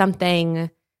if there's something,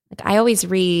 like I always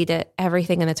read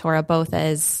everything in the Torah, both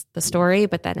as the story,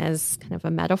 but then as kind of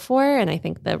a metaphor. And I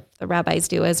think the rabbis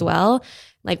do as well.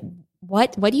 Like,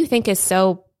 what do you think is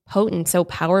so potent, so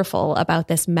powerful about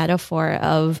this metaphor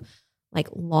of like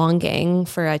longing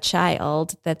for a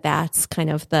child, that's kind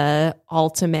of the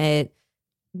ultimate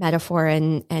metaphor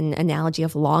and analogy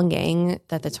of longing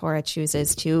that the Torah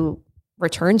chooses to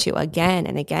return to again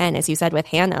and again? As you said with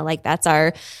Hannah, like that's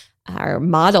our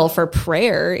model for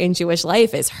prayer in Jewish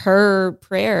life, is her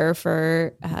prayer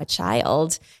for a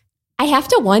child. I have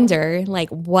to wonder, like,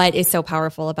 what is so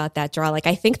powerful about that draw? Like,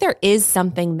 I think there is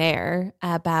something there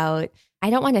about, I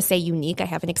don't want to say unique. I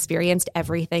haven't experienced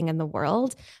everything in the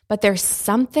world, but there's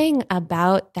something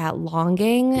about that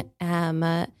longing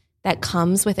that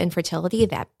comes with infertility,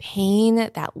 that pain,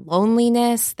 that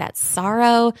loneliness, that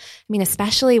sorrow. I mean,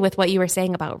 especially with what you were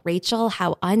saying about Rachel,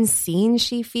 how unseen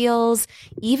she feels,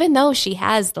 even though she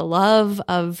has the love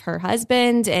of her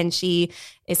husband and she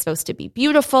is supposed to be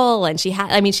beautiful. And she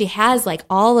has like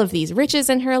all of these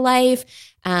riches in her life.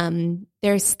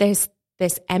 There's this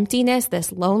emptiness,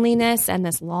 this loneliness, and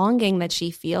this longing that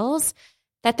she feels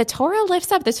that the Torah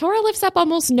lifts up. The Torah lifts up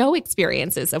almost no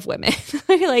experiences of women.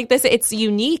 Like this, it's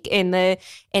unique in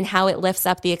how it lifts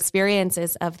up the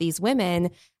experiences of these women.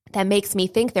 That makes me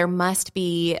think there must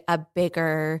be a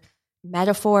bigger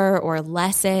metaphor or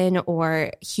lesson or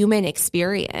human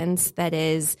experience that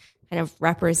is kind of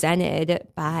represented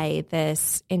by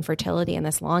this infertility and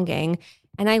this longing.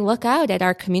 And I look out at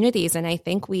our communities and I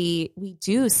think we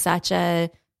do such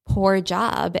a poor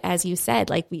job, as you said.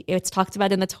 Like it's talked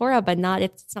about in the Torah, but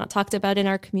it's not talked about in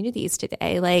our communities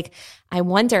today. Like I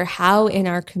wonder how in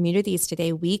our communities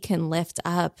today we can lift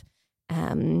up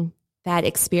that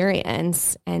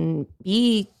experience and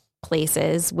be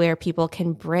places where people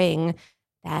can bring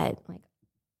that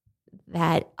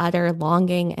utter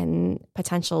longing and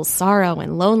potential sorrow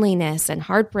and loneliness and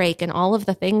heartbreak and all of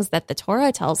the things that the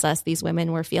Torah tells us these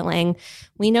women were feeling.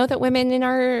 We know that women in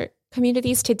our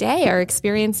communities today are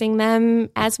experiencing them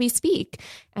as we speak,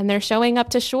 and they're showing up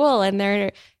to shul and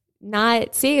they're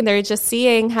just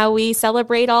seeing how we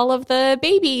celebrate all of the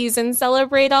babies and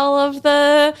celebrate all of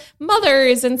the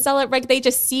mothers and celebrate. They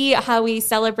just see how we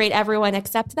celebrate everyone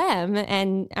except them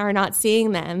and are not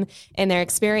seeing them in their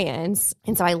experience.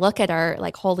 And so I look at our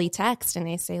like holy text and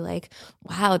I say like,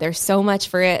 wow, there's so much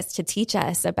for it to teach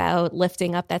us about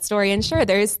lifting up that story. And sure,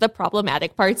 there's the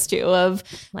problematic parts too of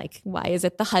like, why is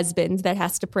it the husband that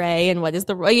has to pray? And what is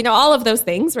the role? All of those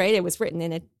things, right? It was written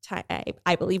in a time,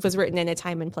 I believe was written in a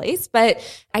time and place. But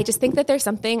I just think that there's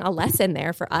a lesson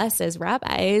there for us as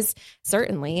rabbis,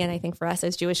 certainly. And I think for us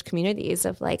as Jewish communities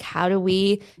of like, how do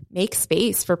we make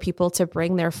space for people to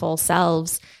bring their full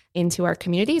selves into our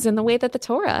communities in the way that the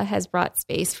Torah has brought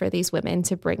space for these women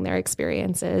to bring their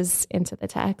experiences into the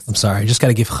text? I'm sorry. I just got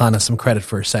to give Hannah some credit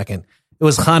for a second. It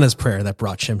was Hannah's prayer that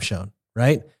brought Shimshon,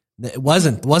 right? It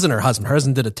wasn't her husband. Her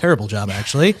husband did a terrible job,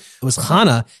 actually. It was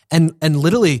Hannah. And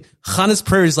literally Hannah's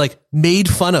prayer is like made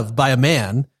fun of by a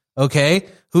man, okay,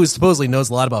 who supposedly knows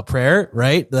a lot about prayer,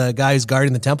 right? The guy who's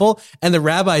guarding the temple. And the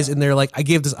rabbis in there, like, I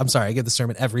give the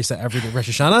sermon every Rosh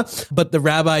Hashanah, but the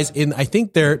rabbis in, I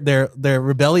think their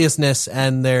rebelliousness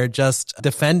and their just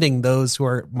defending those who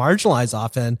are marginalized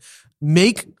often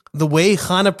make the way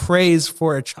Hannah prays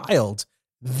for a child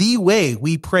the way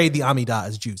we pray the Amidah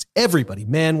as Jews. Everybody,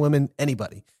 man, woman,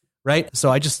 anybody, right? So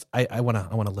I want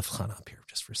to lift Hannah up here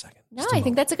just for a second. No, I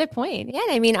think that's a good point. Yeah,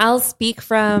 I mean, I'll speak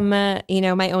from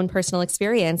my own personal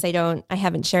experience. I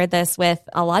haven't shared this with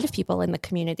a lot of people in the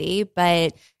community,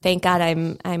 but thank God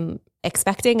I'm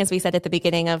expecting, as we said at the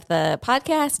beginning of the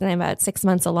podcast, and I'm about 6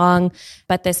 months along.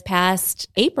 But this past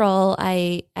April,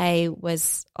 I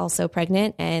was also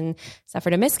pregnant and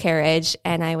suffered a miscarriage,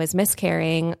 and I was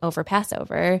miscarrying over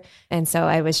Passover. And so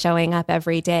I was showing up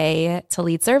every day to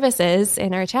lead services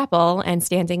in our chapel and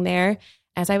standing there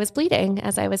as I was bleeding,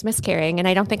 as I was miscarrying. And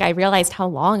I don't think I realized how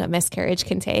long a miscarriage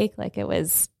can take. Like it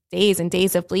was days and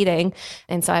days of bleeding.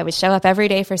 And so I would show up every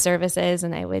day for services,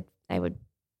 and I would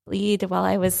bleed while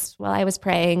I was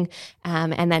praying.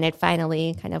 And then it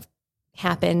finally kind of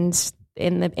happened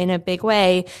in a big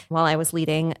way while I was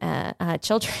leading a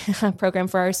children program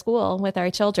for our school with our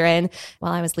children,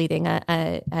 while I was leading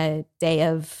a day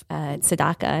of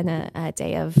tzedakah and a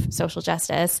day of social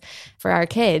justice for our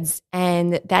kids.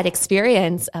 And that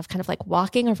experience of kind of like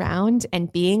walking around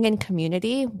and being in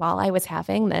community while I was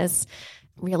having this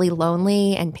really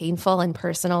lonely and painful and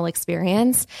personal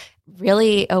experience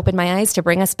really opened my eyes to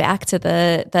bring us back to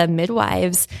the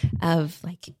midwives of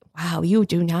like, wow, you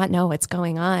do not know what's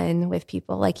going on with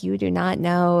people. Like, you do not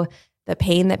know the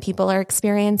pain that people are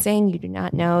experiencing. You do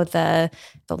not know the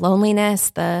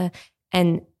loneliness,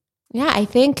 and yeah, I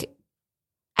think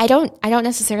I don't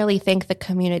necessarily think the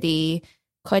community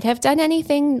could have done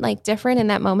anything like different in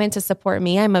that moment to support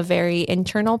me. I'm a very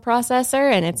internal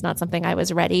processor, and it's not something I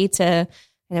was ready to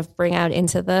kind of bring out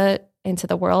into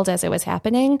the world as it was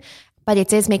happening. But it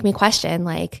does make me question,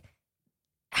 like,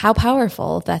 how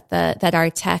powerful that our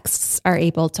texts are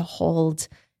able to hold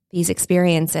these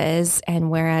experiences. And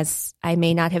whereas I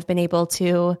may not have been able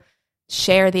to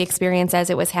share the experience as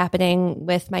it was happening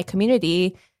with my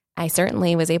community, I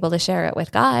certainly was able to share it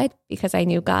with God because I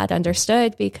knew God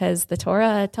understood, because the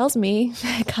Torah tells me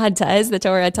that God does. The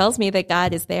Torah tells me that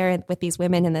God is there with these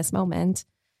women in this moment.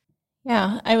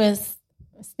 Yeah, I was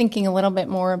thinking a little bit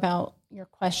more about your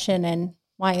question and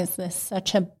why is this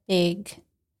such a big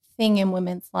thing in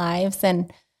women's lives.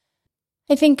 And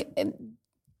I think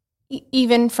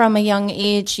even from a young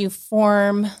age, you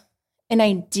form an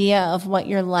idea of what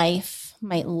your life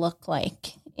might look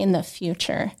like in the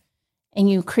future, and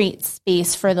you create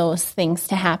space for those things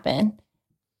to happen.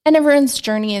 And everyone's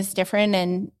journey is different,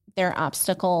 and there are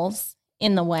obstacles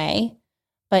in the way.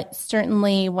 But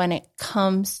certainly when it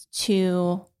comes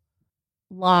to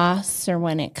loss or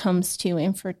when it comes to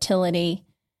infertility,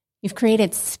 you've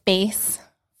created space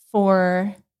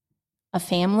for a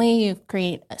family, you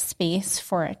create a space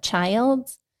for a child.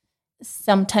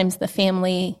 Sometimes the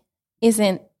family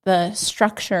isn't the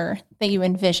structure that you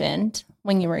envisioned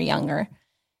when you were younger.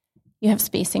 You have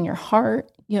space in your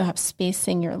heart, you have space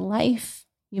in your life,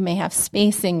 you may have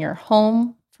space in your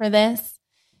home for this.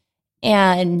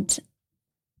 And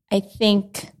I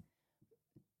think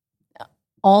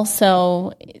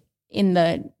also in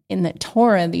the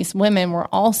Torah, these women were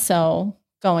also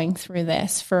going through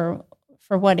this for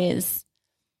what is,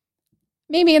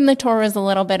 maybe in the Torah is a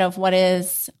little bit of what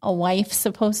is a wife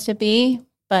supposed to be,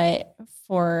 but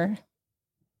for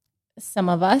some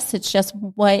of us, it's just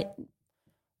where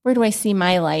do I see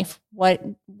my life? What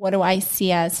do I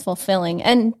see as fulfilling?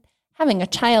 And having a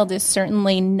child is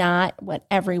certainly not what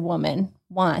every woman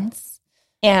wants.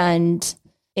 And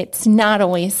it's not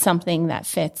always something that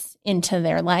fits into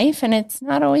their life, and it's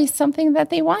not always something that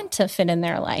they want to fit in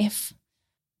their life.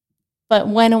 But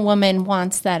when a woman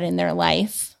wants that in their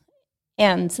life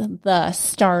and the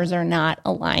stars are not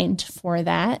aligned for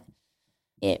that,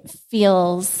 it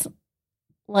feels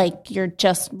like you're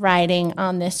just riding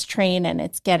on this train and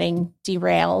it's getting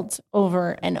derailed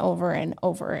over and over and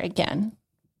over again.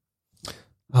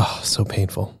 Oh, so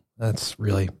painful. That's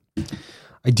really,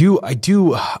 I do want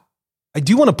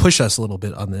to push us a little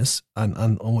bit on this,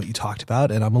 on what you talked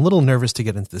about. And I'm a little nervous to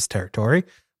get into this territory,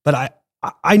 but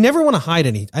I never want to hide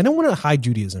I don't want to hide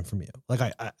Judaism from you.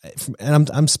 Like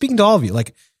I'm speaking to all of you.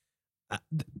 Like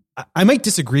I might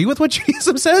disagree with what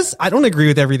Judaism says. I don't agree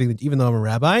with everything, even though I'm a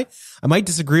rabbi. I might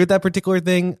disagree with that particular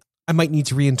thing. I might need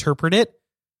to reinterpret it,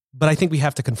 but I think we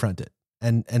have to confront it.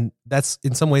 And that's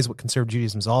in some ways what conservative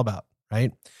Judaism is all about,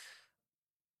 right?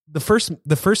 The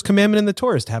first commandment in the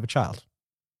Torah is to have a child,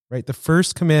 right? The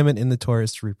first commandment in the Torah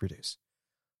is to reproduce.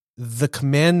 The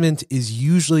commandment is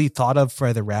usually thought of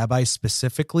by the rabbi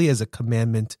specifically as a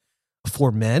commandment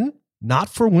for men, not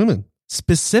for women.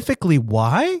 Specifically,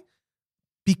 why?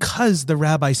 Because the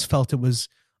rabbis felt it was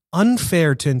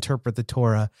unfair to interpret the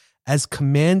Torah as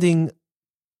commanding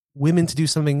women to do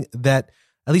something that,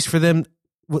 at least for them,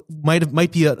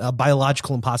 might be a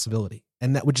biological impossibility.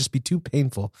 And that would just be too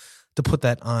painful to put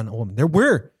that on a woman. There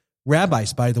were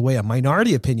rabbis, by the way, a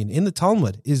minority opinion in the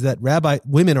Talmud is that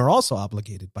women are also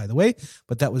obligated, by the way,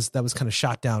 but that was kind of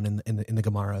shot down in the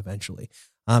Gemara eventually.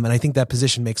 And I think that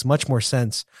position makes much more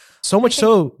sense.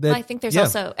 That I think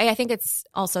it's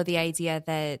also the idea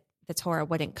that the Torah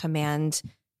wouldn't command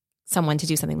someone to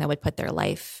do something that would put their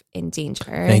life in danger.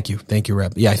 Thank you,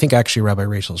 Rabbi. Yeah, I think actually Rabbi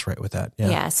Rachel's right with that.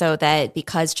 Yeah, so that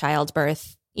because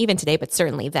childbirth, even today, but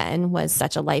certainly then, was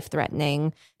such a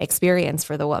life-threatening experience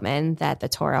for the woman that the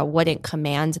Torah wouldn't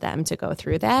command them to go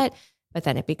through that. But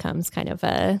then it becomes kind of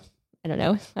a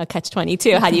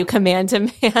catch-22. How do you command a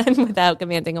man without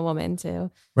commanding a woman to?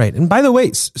 Right. And by the way,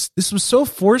 this was so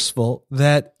forceful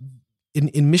that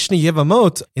in Mishnah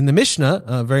Yevamot, in the Mishnah,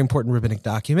 a very important rabbinic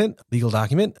document, legal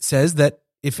document, says that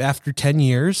if after 10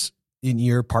 years in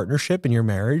your partnership, in your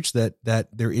marriage, that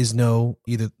there is no,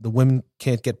 either the women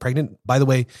can't get pregnant, by the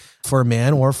way, for a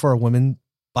man or for a woman,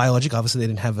 biologic, obviously they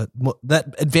didn't have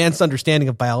that advanced understanding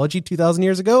of biology 2,000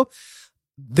 years ago,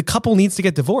 the couple needs to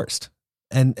get divorced.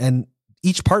 And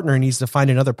each partner needs to find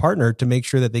another partner to make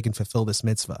sure that they can fulfill this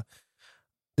mitzvah.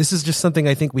 This is just something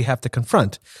I think we have to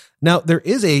confront. Now, there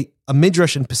is a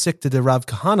midrash in Pesik de Rav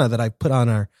Kahana that I put on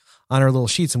our little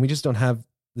sheets, and we just don't have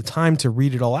the time to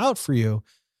read it all out for you.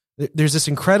 There's this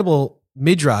incredible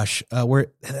midrash where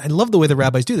I love the way the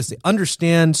rabbis do this. They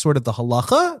understand sort of the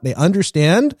halacha. They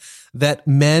understand that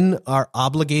men are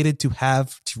obligated to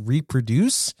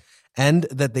reproduce, and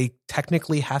that they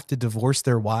technically have to divorce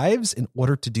their wives in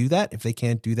order to do that if they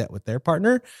can't do that with their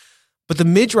partner. But the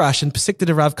midrash in Pesik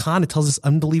de Rav Kahana tells this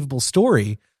unbelievable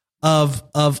story of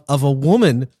a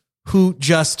woman who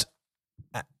just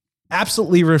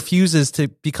absolutely refuses to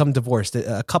become divorced.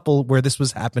 A couple where this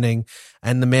was happening,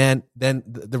 and the man, then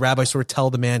the rabbi sort of tell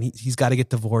the man he's got to get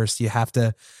divorced. You have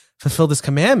to fulfill this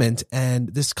commandment. And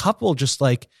this couple just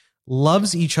like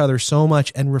loves each other so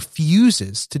much and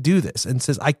refuses to do this and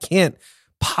says, I can't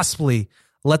possibly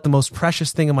let the most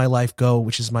precious thing in my life go,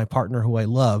 which is my partner who I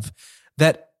love.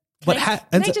 Can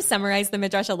I just summarize the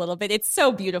midrash a little bit? It's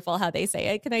so beautiful how they say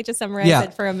it. Can I just summarize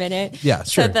it for a minute? Yeah,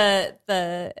 sure. So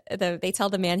they tell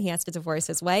the man he has to divorce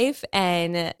his wife.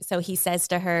 And so he says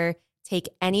to her, take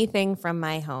anything from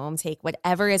my home, take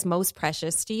whatever is most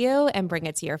precious to you and bring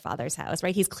it to your father's house,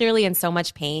 right? He's clearly in so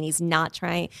much pain.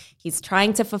 He's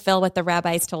trying to fulfill what the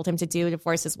rabbis told him to do,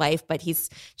 divorce his wife, but he's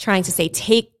trying to say,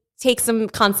 take some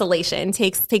consolation,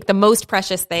 take the most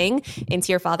precious thing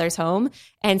into your father's home.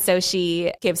 And so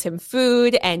she gives him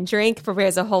food and drink,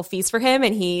 prepares a whole feast for him,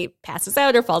 and he passes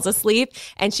out or falls asleep.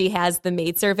 And she has the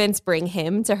maidservants bring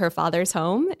him to her father's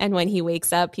home. And when he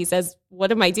wakes up, he says,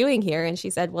 what am I doing here? And she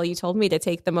said, well, you told me to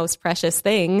take the most precious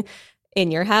thing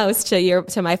in your house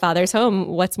to my father's home.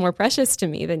 What's more precious to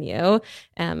me than you?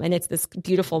 And it's this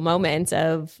beautiful moment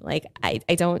of like,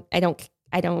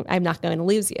 I'm not going to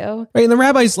lose you. Right. And the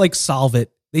rabbis solve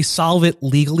it. They solve it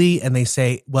legally, and they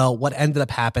say, well, what ended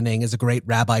up happening is a great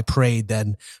rabbi prayed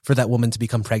then for that woman to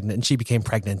become pregnant, and she became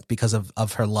pregnant because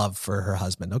of her love for her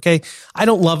husband. Okay. I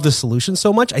don't love the solution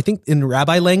so much. I think in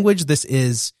rabbi language, this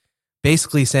is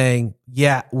basically saying,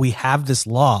 yeah, we have this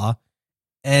law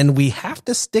and we have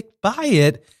to stick by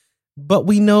it, but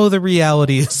we know the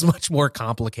reality is much more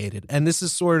complicated. And this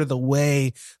is sort of the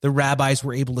way the rabbis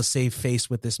were able to save face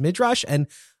with this midrash. And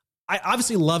I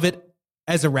obviously love it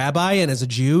as a rabbi and as a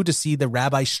Jew to see the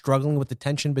rabbis struggling with the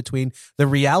tension between the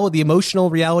reality, the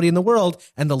emotional reality in the world,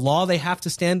 and the law they have to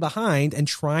stand behind, and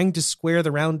trying to square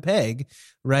the round peg,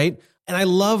 right? And I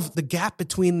love the gap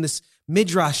between this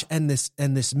midrash and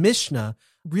this Mishnah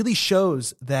really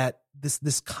shows that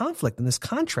this conflict and this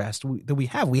contrast that we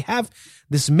have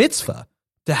this mitzvah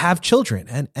to have children,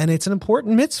 and it's an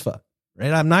important mitzvah,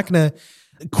 right? I'm not going to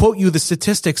quote you the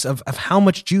statistics of how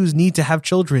much Jews need to have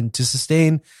children to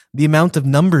sustain the amount of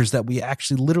numbers that we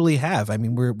actually literally have. I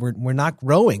mean, we're not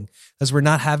growing as we're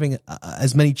not having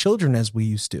as many children as we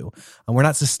used to, and we're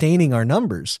not sustaining our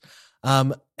numbers.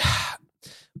 And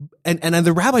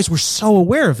the rabbis were so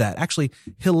aware of that. Actually,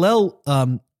 Hillel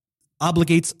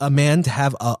obligates a man to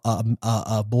have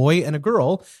a boy and a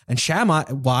girl, and Shammai,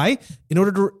 why? In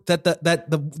order that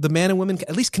the man and women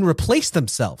at least can replace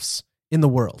themselves in the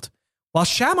world. While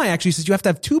Shammai actually says you have to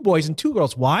have 2 boys and 2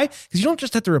 girls. Why? Because you don't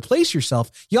just have to replace yourself,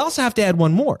 you also have to add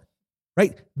one more,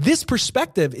 right? This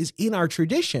perspective is in our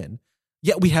tradition,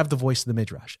 yet we have the voice of the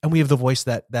Midrash, and we have the voice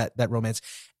that romance.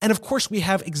 And of course, we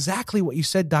have exactly what you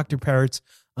said, Dr. Parritz,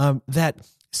 that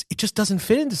it just doesn't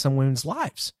fit into some women's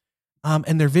lives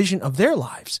and their vision of their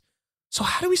lives. So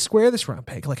how do we square this round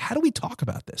peg? Like, how do we talk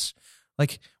about this?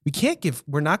 Like,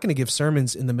 we're not going to give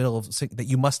sermons in the middle of that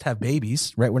you must have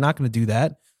babies, right? We're not going to do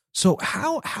that. So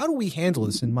how do we handle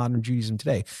this in modern Judaism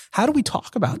today? How do we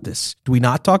talk about this? Do we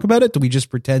not talk about it? Do we just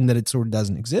pretend that it sort of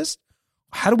doesn't exist?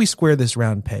 How do we square this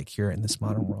round peg here in this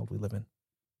modern world we live in?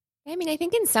 I mean, I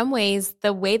think in some ways,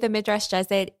 the way the Midrash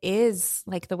does it is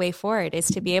like the way forward, is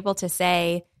to be able to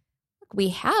say, look, we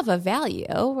have a value.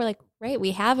 We're like, right,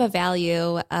 we have a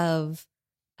value of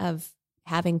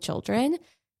having children.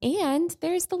 And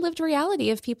there's the lived reality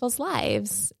of people's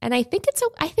lives. And I think it's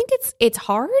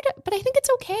hard, but I think it's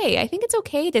okay. I think it's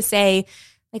okay to say,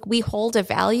 like, we hold a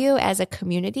value as a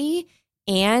community,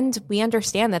 and we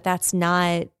understand that that's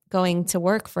not going to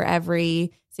work for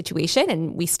every situation.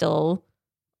 And we still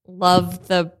love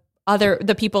the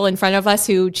the people in front of us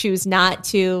who choose not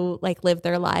to like live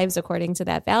their lives according to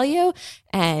that value,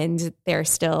 and they're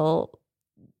still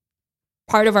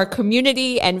part of our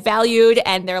community and valued,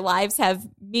 and their lives have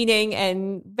meaning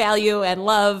and value and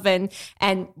love and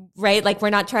right, like we're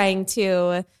not trying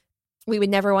to, we would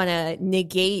never want to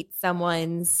negate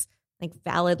someone's like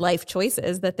valid life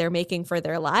choices that they're making for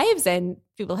their lives, and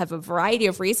people have a variety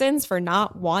of reasons for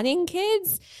not wanting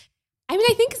kids. I mean,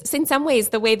 I think in some ways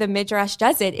the way the Midrash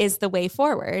does it is the way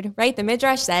forward, right? The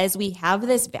Midrash says we have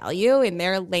this value. In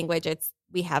their language,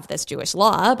 we have this Jewish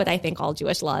law, but I think all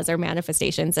Jewish laws are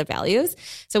manifestations of values.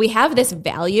 So we have this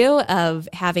value of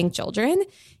having children,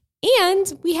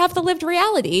 and we have the lived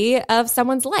reality of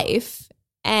someone's life.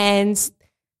 And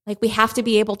like we have to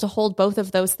be able to hold both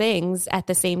of those things at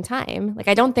the same time. Like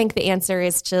I don't think the answer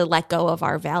is to let go of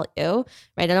our value, right?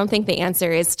 I don't think the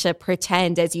answer is to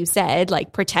pretend, as you said,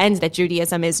 like pretend that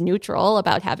Judaism is neutral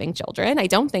about having children. I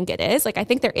don't think it is. Like I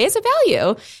think there is a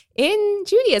value in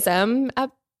Judaism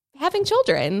of having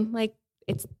children. Like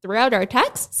it's throughout our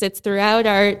texts, it's throughout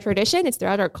our tradition, it's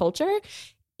throughout our culture.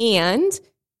 And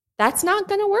that's not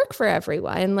going to work for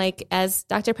everyone. Like as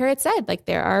Dr. Parritz said, like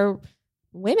there are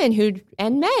women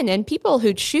and men and people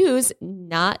who choose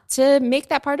not to make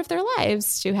that part of their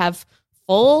lives, to have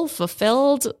full,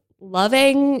 fulfilled,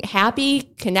 loving, happy,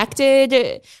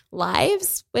 connected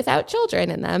lives without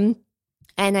children in them.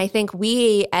 And I think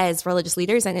we as religious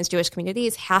leaders and as Jewish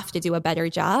communities have to do a better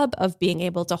job of being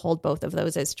able to hold both of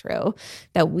those as true,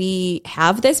 that we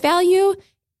have this value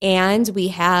and we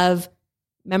have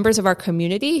members of our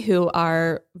community who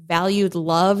are valued,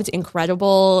 loved,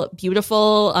 incredible,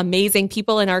 beautiful, amazing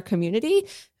people in our community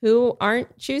who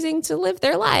aren't choosing to live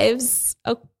their lives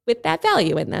with that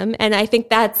value in them. And I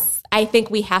think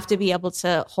we have to be able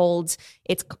to hold,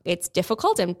 it's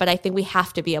difficult, but I think we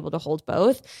have to be able to hold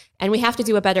both, and we have to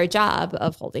do a better job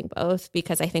of holding both,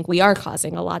 because I think we are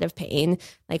causing a lot of pain.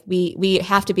 Like we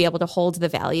have to be able to hold the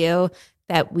value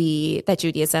that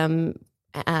Judaism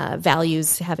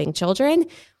values having children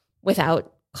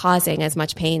without causing as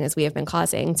much pain as we have been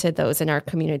causing to those in our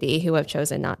community who have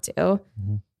chosen not to.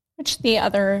 Mm-hmm. Which the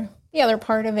other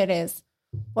part of it is,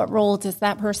 what role does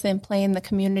that person play in the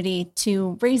community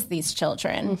to raise these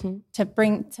children, mm-hmm.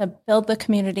 to build the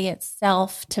community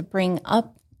itself, to bring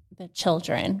up the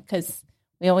children? Because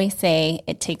we always say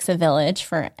it takes a village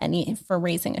for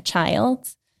raising a child.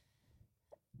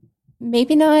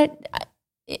 Maybe not,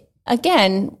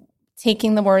 again,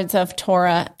 taking the words of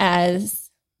Torah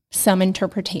as some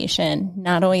interpretation,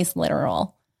 not always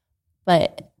literal,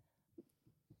 but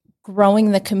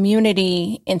growing the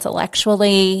community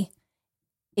intellectually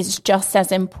is just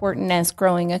as important as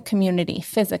growing a community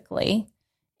physically,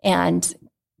 and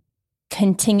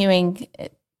continuing,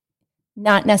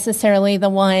 not necessarily the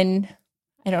one,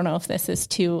 I don't know if this is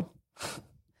too,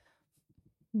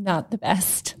 not the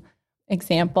best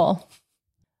example,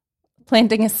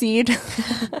 planting a seed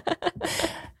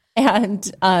and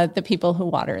the people who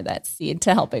water that seed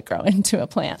to help it grow into a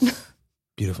plant.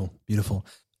 Beautiful, beautiful.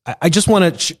 I just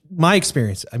want to, my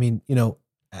experience, I mean, you know,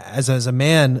 as a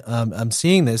man, I'm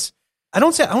seeing this. I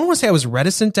don't want to say I was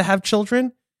reticent to have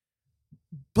children,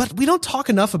 but we don't talk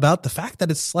enough about the fact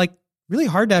that it's like really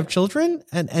hard to have children,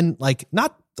 and like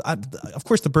not, of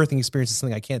course the birthing experience is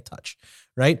something I can't touch,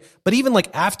 right? But even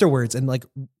like afterwards, and like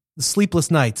the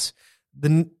sleepless nights,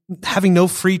 having no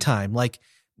free time, like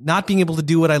not being able to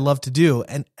do what I love to do.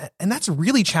 And that's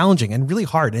really challenging and really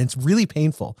hard. And it's really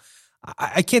painful.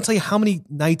 I can't tell you how many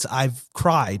nights I've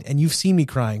cried, and you've seen me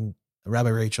crying, Rabbi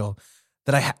Rachel,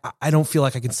 that I don't feel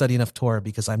like I can study enough Torah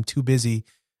because I'm too busy,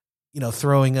 you know,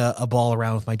 throwing a ball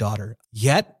around with my daughter.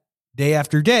 Yet day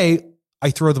after day, I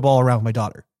throw the ball around with my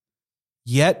daughter.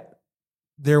 Yet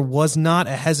there was not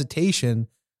a hesitation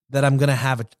that I'm going to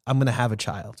have a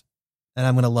child, and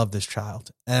I'm going to love this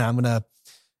child, and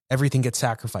everything gets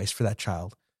sacrificed for that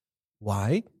child.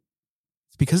 Why?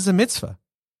 It's because it's a mitzvah.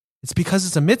 It's because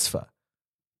it's a mitzvah.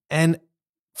 And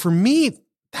for me,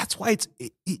 that's why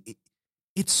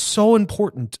it's so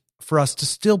important for us to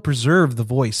still preserve the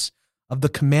voice of the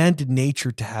commanded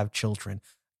nature to have children.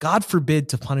 God forbid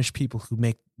to punish people who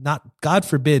God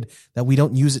forbid that we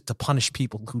don't use it to punish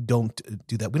people who don't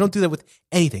do that. We don't do that with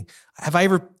anything. Have I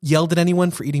ever yelled at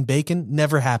anyone for eating bacon?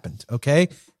 Never happened. Okay.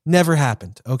 Never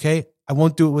happened. Okay. I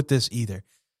won't do it with this either.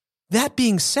 That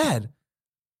being said,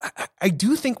 I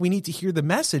do think we need to hear the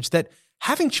message that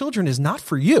having children is not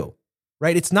for you.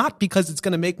 right? It's not because it's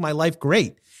going to make my life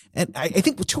great. And I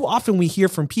think too often we hear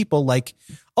from people like,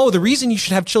 oh, the reason you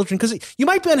should have children, because you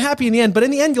might be unhappy in the end, but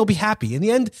in the end, you'll be happy. In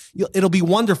the end, it'll be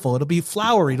wonderful. It'll be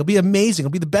flowery. It'll be amazing.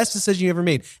 It'll be the best decision you ever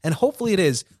made. And hopefully it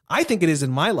is. I think it is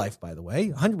in my life, by the way,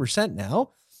 100%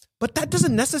 now. But that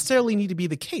doesn't necessarily need to be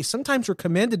the case. Sometimes we're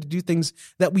commanded to do things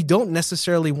that we don't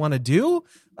necessarily want to do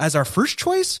as our first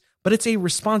choice, but it's a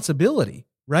responsibility,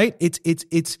 right?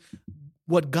 It's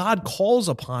what God calls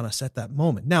upon us at that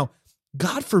moment. Now,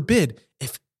 God forbid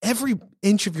if every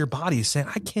inch of your body is saying,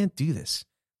 I can't do this.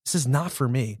 This is not for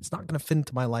me. It's not going to fit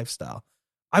into my lifestyle.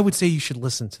 I would say you should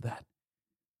listen to that.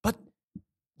 But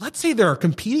let's say there are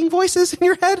competing voices in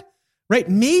your head, right?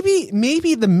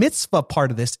 Maybe the mitzvah part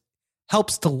of this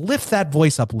helps to lift that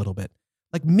voice up a little bit.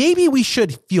 Like maybe we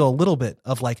should feel a little bit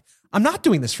of like, I'm not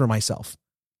doing this for myself.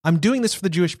 I'm doing this for the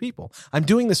Jewish people. I'm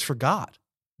doing this for God.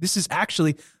 This is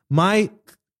actually my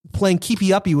playing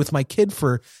keepy uppy with my kid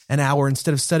for an hour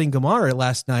instead of studying Gemara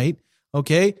last night,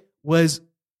 okay, was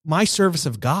my service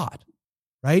of God,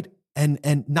 right?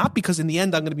 And not because in the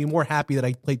end I'm going to be more happy that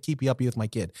I played keepy uppy with my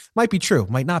kid. Might be true,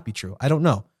 might not be true. I don't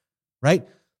know, right?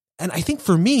 And I think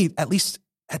for me, at least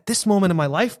at this moment in my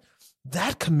life,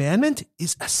 that commandment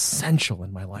is essential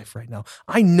in my life right now.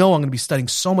 I know I'm going to be studying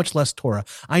so much less Torah.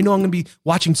 I know I'm going to be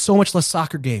watching so much less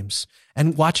soccer games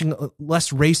and watching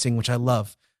less racing, which I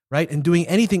love, right? And doing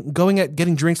anything,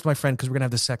 getting drinks with my friend because we're going to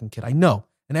have the second kid. I know.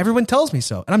 And everyone tells me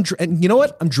so. And you know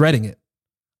what? I'm dreading it.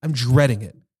 I'm dreading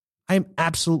it. I am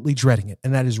absolutely dreading it.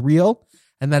 And that is real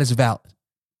and that is valid,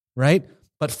 right?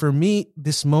 But for me,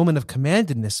 this moment of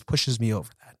commandedness pushes me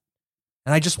over that.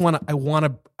 And I want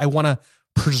to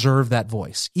preserve that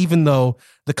voice, even though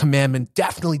the commandment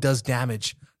definitely does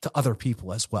damage to other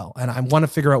people as well. And I want to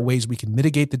figure out ways we can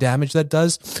mitigate the damage that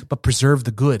does, but preserve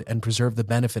the good and preserve the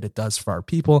benefit it does for our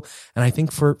people. And I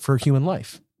think for human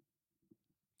life.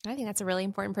 I think that's a really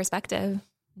important perspective.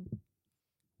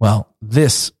 Well,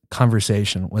 this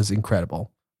conversation was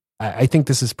incredible. I think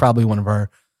this is probably one of our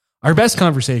best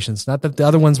conversations. Not that the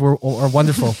other ones are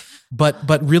wonderful,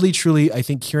 but really, truly, I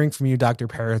think hearing from you, Dr.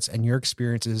 Parritz, and your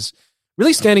experiences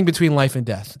really standing between life and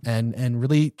death and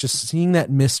really just seeing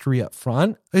that mystery up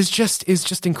front is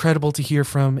just incredible to hear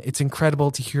from. It's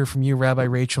incredible to hear from you, Rabbi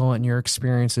Rachel, and your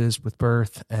experiences with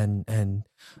birth and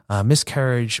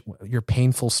miscarriage, your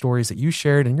painful stories that you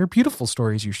shared and your beautiful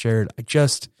stories you shared.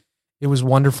 It was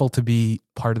wonderful to be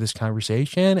part of this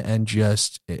conversation, and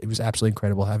it was absolutely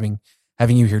incredible having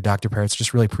you here, Dr. Parritz.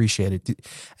 Just really appreciate it.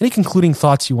 Any concluding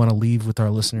thoughts you want to leave with our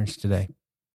listeners today?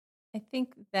 I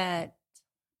think that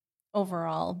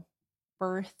overall,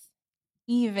 birth,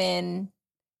 even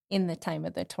in the time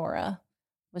of the Torah,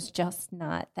 was just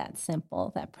not that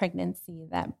simple. That pregnancy,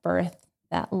 that birth,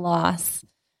 that loss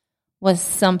was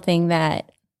something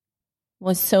that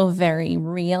was so very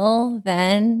real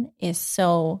then, is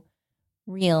so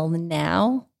real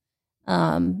now.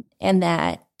 And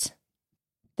that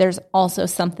there's also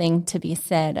something to be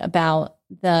said about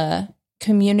the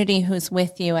community who's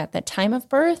with you at the time of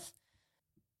birth.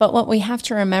 But what we have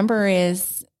to remember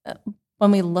is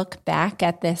when we look back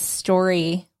at this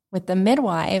story with the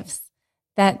midwives,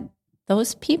 that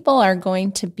those people are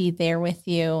going to be there with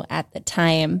you at the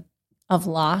time of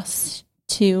loss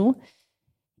too.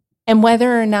 And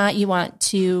whether or not you want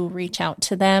to reach out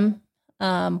to them,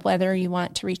 whether you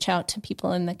want to reach out to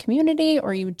people in the community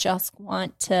or you just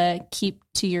want to keep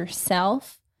to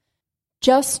yourself,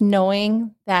 just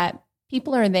knowing that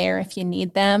people are there if you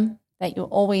need them, that you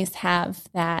always have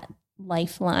that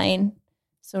lifeline,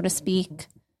 so to speak,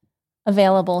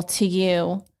 available to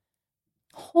you.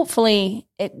 Hopefully,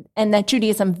 and that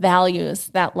Judaism values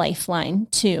that lifeline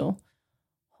too,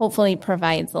 hopefully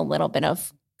provides a little bit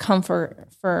of comfort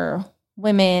for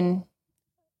women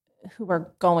who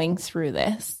are going through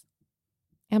this.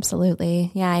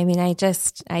 Absolutely. Yeah. I mean, I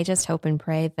just hope and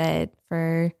pray that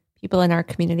for people in our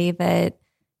community that,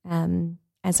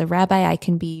 as a rabbi, I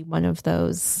can be one of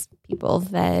those people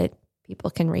that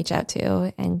people can reach out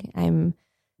to. And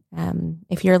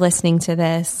if you're listening to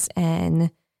this and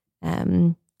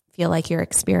feel like your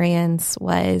experience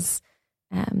was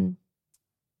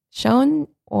shown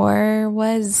or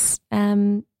was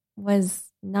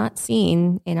not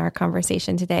seen in our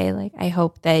conversation today, like I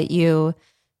hope that you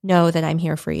know that I'm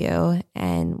here for you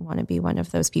and want to be one of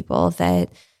those people that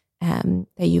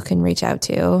you can reach out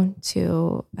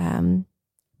to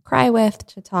cry with,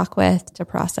 to talk with, to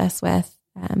process with,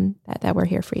 that we're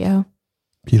here for you.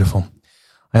 Beautiful.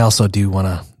 I also do want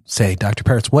to say, Dr.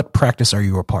 Parritz, what practice are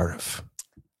you a part of?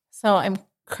 So I'm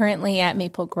currently at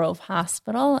Maple Grove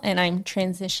Hospital, and I'm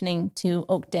transitioning to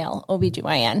Oakdale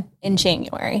OB-GYN in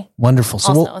January. Wonderful.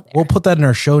 So we'll put that in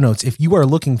our show notes. If you are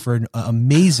looking for an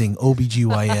amazing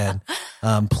OB-GYN,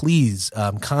 please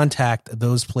contact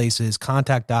those places.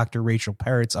 Contact Dr. Rachel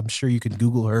Parritz. I'm sure you can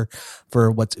Google her for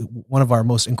what's one of our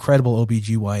most incredible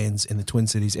OB-GYNs in the Twin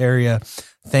Cities area.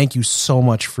 Thank you so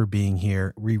much for being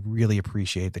here. We really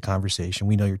appreciate the conversation.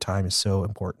 We know your time is so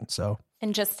important.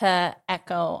 And just to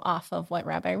echo off of what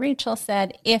Rabbi Rachel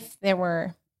said, if there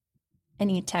were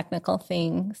any technical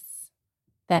things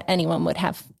that anyone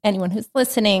who's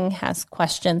listening has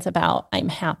questions about, I'm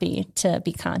happy to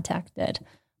be contacted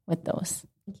with those.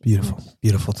 Beautiful.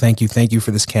 Beautiful. Thank you. Thank you for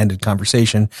this candid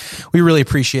conversation. We really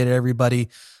appreciate it, everybody.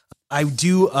 I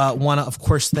do want to, of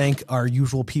course, thank our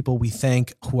usual people we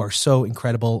thank who are so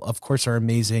incredible. Of course, our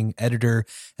amazing editor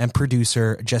and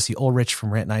producer, Jesse Ulrich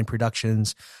from Rant 9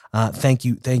 Productions. Thank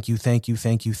you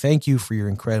for your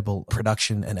incredible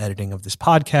production and editing of this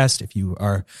podcast.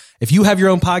 If you have your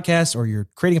own podcast or you're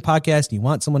creating a podcast and you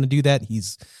want someone to do that,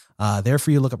 he's there for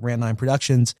you. Look up Rant 9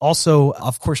 Productions. Also,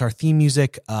 of course, our theme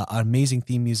music, amazing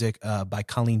theme music by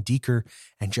Colleen Deeker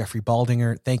and Jeffrey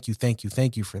Baldinger. Thank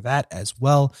you for that as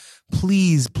well.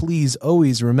 Please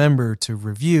always remember to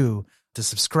review, to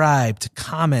subscribe, to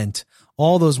comment,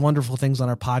 all those wonderful things on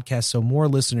our podcast so more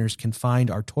listeners can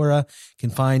find our Torah, can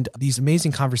find these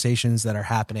amazing conversations that are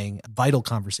happening, vital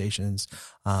conversations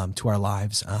to our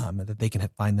lives, that they can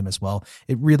find them as well.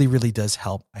 It really, really does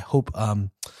help. I hope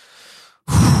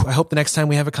the next time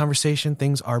we have a conversation,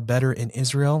 things are better in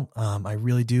Israel. I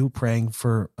really do, praying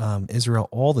for Israel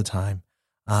all the time,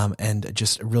 and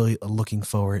just really looking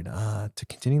forward to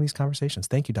continuing these conversations.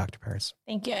 Thank you, Dr. Parritz.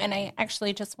 Thank you. And I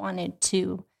actually just wanted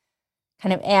to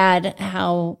kind of add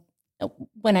how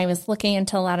when I was looking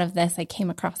into a lot of this, I came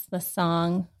across the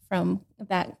song from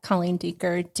that Colleen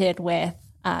Deeker did with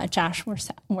Josh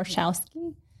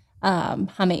Warshowski,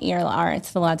 Hameir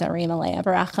La'aretz V'la Darim Alei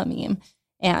Barachamim.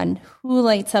 And who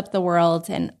lights up the world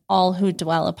and all who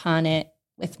dwell upon it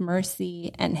with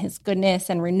mercy and his goodness,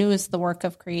 and renews the work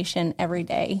of creation every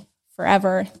day,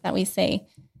 forever, that we say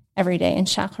every day in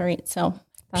Shacharit. So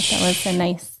I thought that was a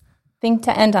nice thing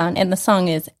to end on. And the song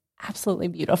is absolutely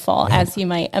beautiful, as you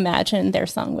might imagine their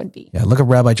song would be. Yeah, look up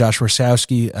Rabbi Josh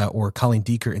Warshowski or Colleen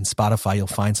Deeker in Spotify. You'll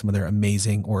find some of their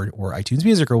amazing, or iTunes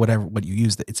Music or whatever, what you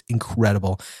use. It's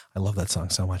incredible. I love that song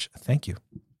so much. Thank you.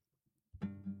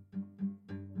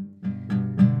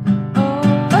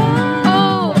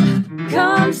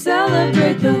 Come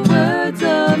celebrate the words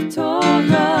of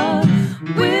Torah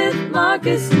with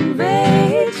Marcus